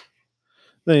nice.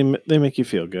 They make you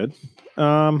feel good.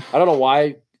 I don't know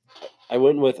why I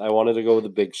wanted to go with a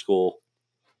big school.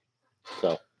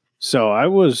 So I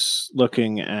was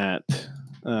looking at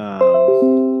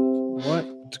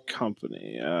what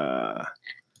company? I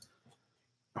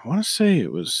want to say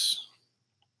it was.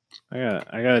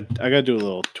 I got to do a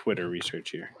little Twitter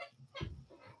research here.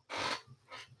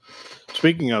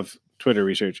 Speaking of Twitter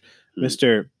research,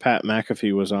 Mr. Pat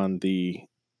McAfee was on the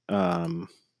Adam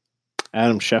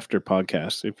Schefter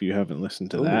podcast. If you haven't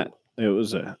listened to that,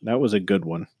 that was a good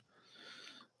one.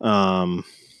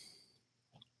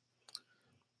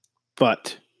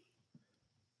 But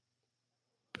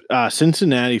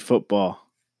Cincinnati football.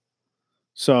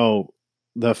 So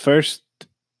the first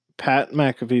Pat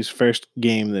McAfee's first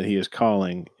game that he is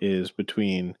calling is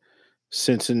between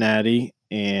Cincinnati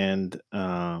and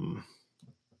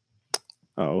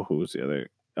who was the other?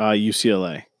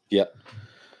 UCLA. Yep.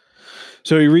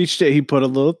 So he put a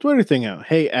little Twitter thing out.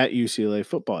 Hey, at UCLA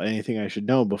football, anything I should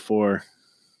know before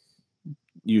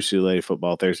UCLA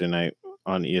football Thursday night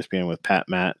on ESPN with Pat,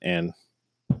 Matt, and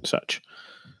such.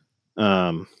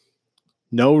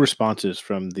 No responses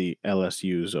from the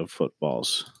LSUs of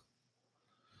footballs.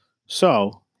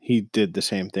 So he did the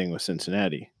same thing with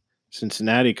Cincinnati.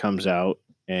 Cincinnati comes out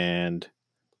and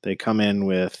they come in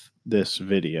with this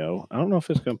video. I don't know if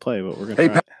it's going to play, but we're going to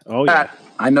try. Pat,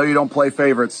 I know you don't play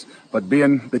favorites, but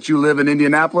being that you live in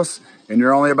Indianapolis and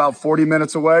you're only about 40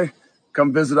 minutes away,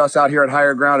 come visit us out here at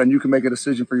Higher Ground and you can make a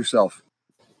decision for yourself.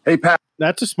 Hey, Pat.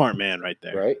 That's a smart man right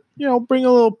there. Right. Bring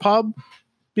a little pub,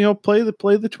 play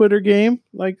the Twitter game.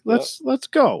 Like, let's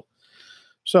go.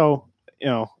 So,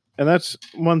 and that's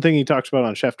one thing he talks about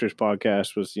on Schefter's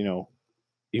podcast was,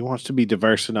 he wants to be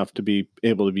diverse enough to be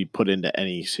able to be put into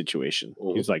any situation.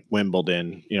 Mm-hmm. He's like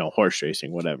Wimbledon, horse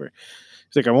racing, whatever.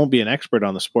 He's like, I won't be an expert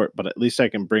on the sport, but at least I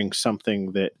can bring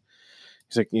something that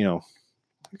he's like,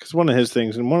 because one of his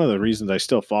things and one of the reasons I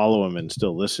still follow him and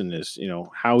still listen is,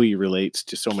 how he relates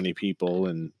to so many people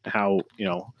and how,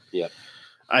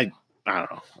 I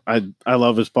don't know. I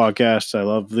love his podcast. I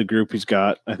love the group he's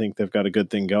got. I think they've got a good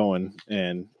thing going,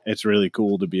 and it's really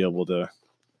cool to be able to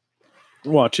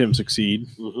watch him succeed.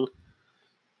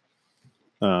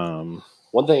 Mm-hmm.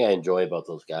 One thing I enjoy about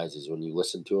those guys is when you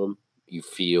listen to them, you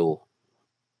feel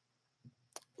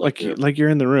like you're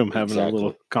in the room having a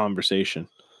little conversation.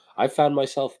 I found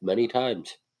myself many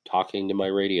times talking to my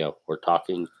radio or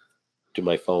talking to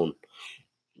my phone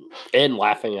and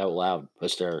laughing out loud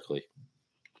hysterically.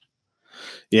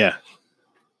 Yeah.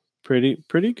 Pretty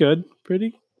good.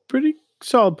 Pretty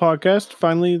solid podcast.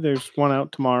 Finally, there's one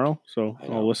out tomorrow, so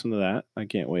I'll listen to that. I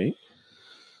can't wait.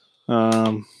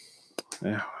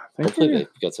 Hopefully they've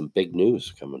got some big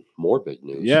news coming. More big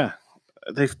news. Yeah.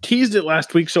 They've teased it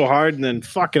last week so hard, and then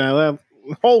fucking I left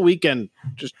the whole weekend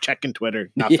just checking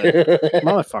Twitter. Nothing.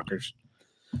 Motherfuckers.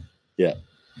 Yeah.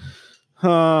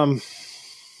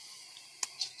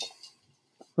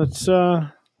 Let's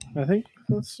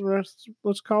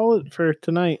call it for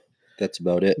tonight. That's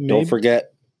about it. Maybe. Don't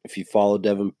forget, if you follow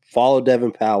Devin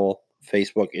Powell,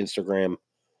 Facebook, Instagram,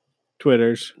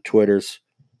 Twitters,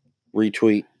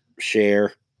 retweet,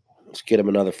 share. Let's get him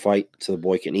another fight so the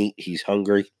boy can eat. He's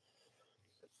hungry.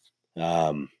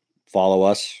 Follow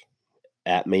us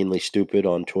at Mainly Stupid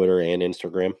on Twitter and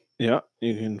Instagram. Yeah,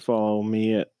 you can follow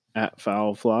me at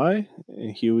Foulfly.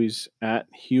 And Huey's at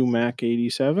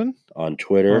HughMac87 on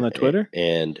Twitter. On the Twitter.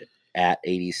 And at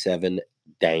 87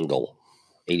 Dangle.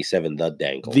 87 The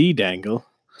Dangle. The Dangle.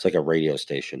 It's like a radio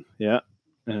station. Yeah.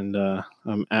 And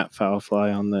I'm at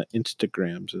Foulfly on the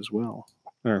Instagrams as well.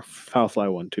 Or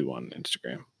Foulfly12 on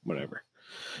Instagram. Whatever.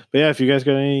 But yeah, if you guys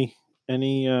got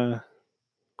any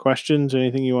questions,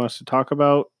 anything you want us to talk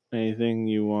about, anything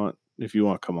you want, if you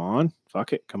want, come on.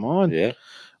 Fuck it. Come on. Yeah.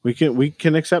 We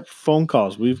can accept phone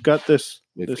calls. We've got this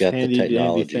handy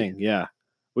dandy thing. Yeah.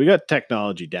 We got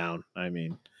technology down. I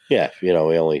mean, yeah, we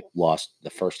only lost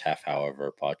the first half hour of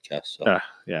our podcast. So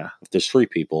yeah. If there's 3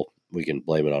 people, we can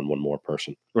blame it on one more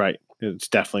person. Right. It's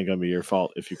definitely going to be your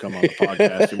fault if you come on the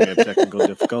podcast and we have technical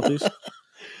difficulties.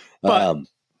 But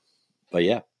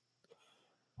yeah,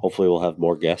 hopefully we'll have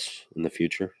more guests in the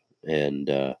future, and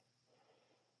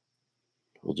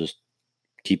we'll just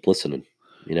keep listening.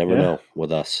 You never know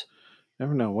with us.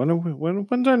 Never know.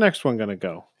 When's our next one gonna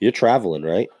go? You're traveling,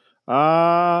 right?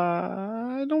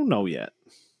 I don't know yet.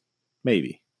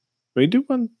 Maybe. We do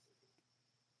one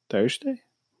Thursday?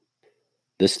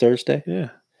 This Thursday? Yeah.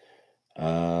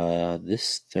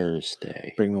 This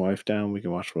Thursday. Bring the wife down. We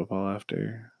can watch football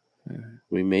after. Yeah.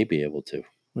 We may be able to.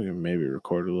 We can maybe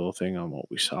record a little thing on what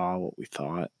we saw, what we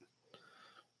thought.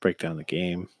 Break down the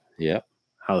game. Yep.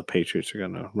 How the Patriots are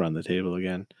going to run the table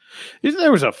again.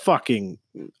 There was a fucking...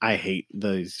 I hate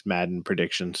these Madden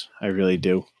predictions. I really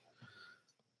do.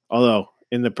 Although,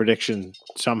 in the prediction,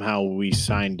 somehow we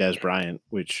signed Des Bryant,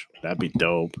 which that'd be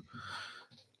dope.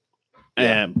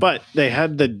 Yeah. But they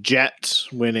had the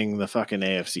Jets winning the fucking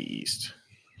AFC East.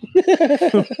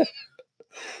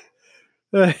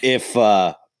 If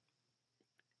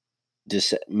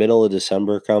middle of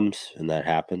December comes and that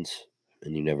happens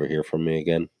and you never hear from me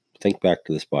again, think back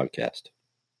to this podcast.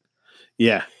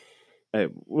 Yeah.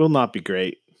 It will not be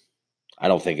great. I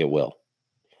don't think it will.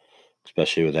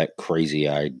 Especially with that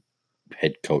crazy-eyed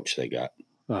head coach they got.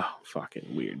 Oh,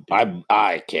 fucking weird. Dude.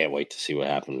 I can't wait to see what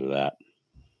happens with that.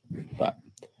 But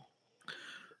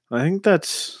I think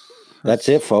that's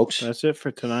it, folks. That's it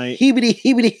for tonight. Heebity,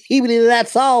 heebity, heebity,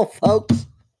 that's all, folks.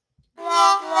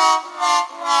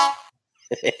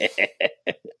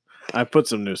 I put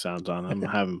some new sounds on. I'm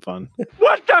having fun.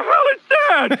 What the hell is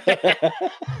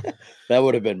that? That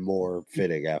would have been more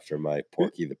fitting after my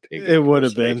Porky the Pig. It would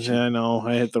have been. Yeah, I know.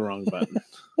 I hit the wrong button.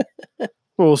 But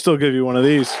we'll still give you one of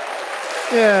these.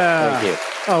 Yeah. Thank you.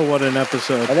 Oh, what an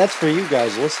episode. And that's for you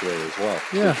guys listening as well.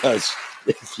 Yeah. Because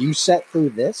if you sat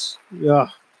through this, yeah,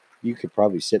 you could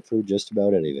probably sit through just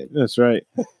about anything. That's right.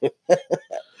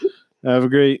 Have a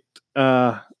great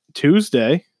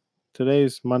Tuesday.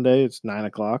 Today's Monday. It's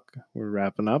 9:00. We're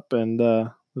wrapping up, and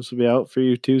this will be out for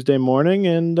you Tuesday morning.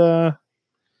 And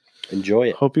enjoy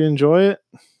it. Hope you enjoy it.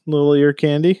 Little ear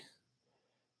candy.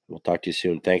 We'll talk to you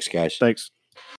soon. Thanks, guys. Thanks.